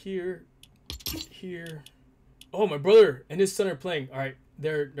 Let's go here, here. Oh, my brother and his son are playing. All right,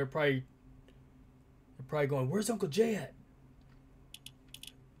 they're probably going, where's Uncle Jay at?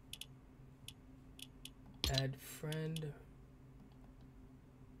 Add friend.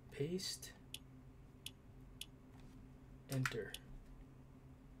 Paste. Enter.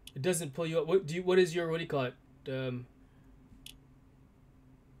 It doesn't pull you up. What do you call it?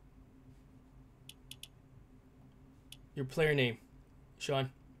 Your player name, Sean.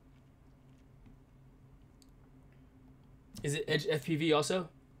 Is it Edge FPV also?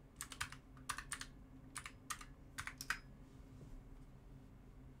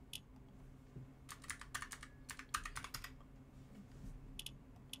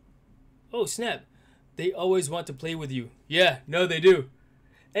 Oh, snap. They always want to play with you. Yeah, no, they do.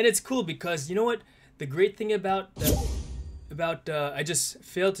 And it's cool because, you know what? The great thing about I just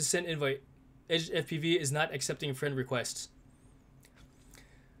failed to send invite. Edge FPV is not accepting friend requests.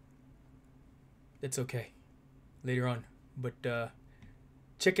 That's okay. Later on. But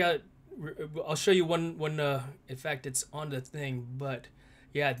check out, I'll show you one in fact, it's on the thing, but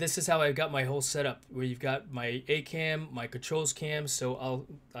yeah, this is how I got my whole setup, where you've got my A cam, my controls cam, so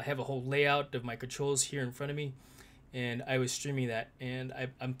I have a whole layout of my controls here in front of me, and I was streaming that, and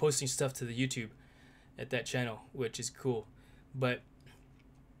I'm posting stuff to the YouTube at that channel, which is cool. But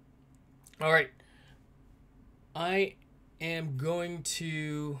all right, I am going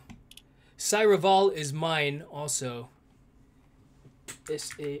to, Sairaval is mine also.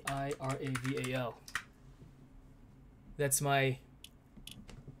 Sairaval. That's my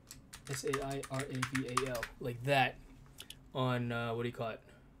Sairaval, like that, on what do you call it?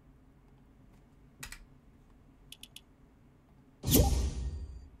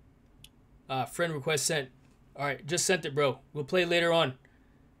 Friend request sent. All right, just sent it, bro. We'll play later on.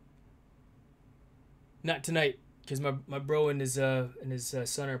 Not tonight, because my bro and his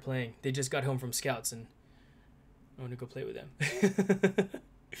son are playing. They just got home from scouts, and I want to go play with them.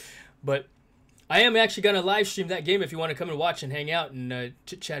 But I am actually gonna live stream that game if you want to come and watch and hang out and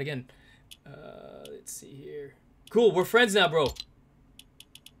chit chat again. Let's see here. Cool, we're friends now, bro.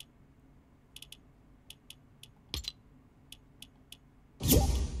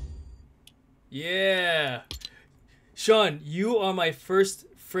 Yeah, Sean, you are my first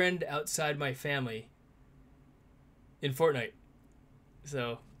friend outside my family in Fortnite.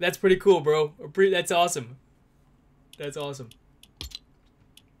 So that's pretty cool, bro. That's awesome. That's awesome.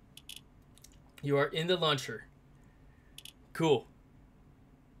 You are in the launcher. Cool.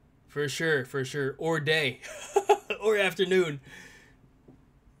 For sure, for sure. Or day. Or afternoon.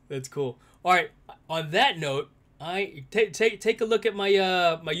 That's cool. All right. On that note, take a look at my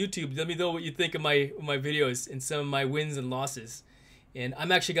my YouTube. Let me know what you think of my videos and some of my wins and losses. And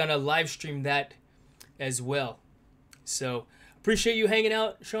I'm actually gonna live stream that as well. So appreciate you hanging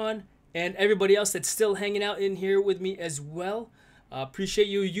out, Sean, and everybody else that's still hanging out in here with me as well. Appreciate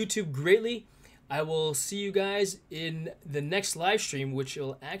you, YouTube, greatly. I will see you guys in the next live stream, which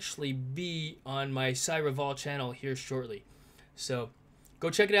will actually be on my Sairaval channel here shortly. So go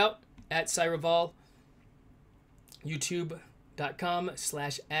check it out at Sairaval,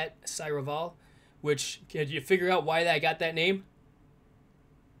 youtube.com/@Sairaval, which, can you figure out why I got that name?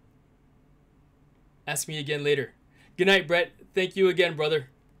 Ask me again later. Good night, Brett. Thank you again, brother.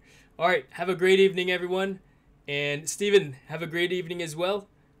 All right, have a great evening, everyone. And Steven, have a great evening as well.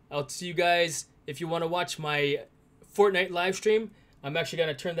 I'll see you guys if you want to watch my Fortnite live stream. I'm actually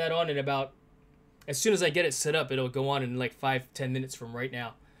going to turn that on in about, as soon as I get it set up, it'll go on in like 5-10 minutes from right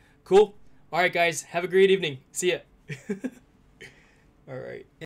now. Cool? All right, guys, have a great evening. See ya. All right.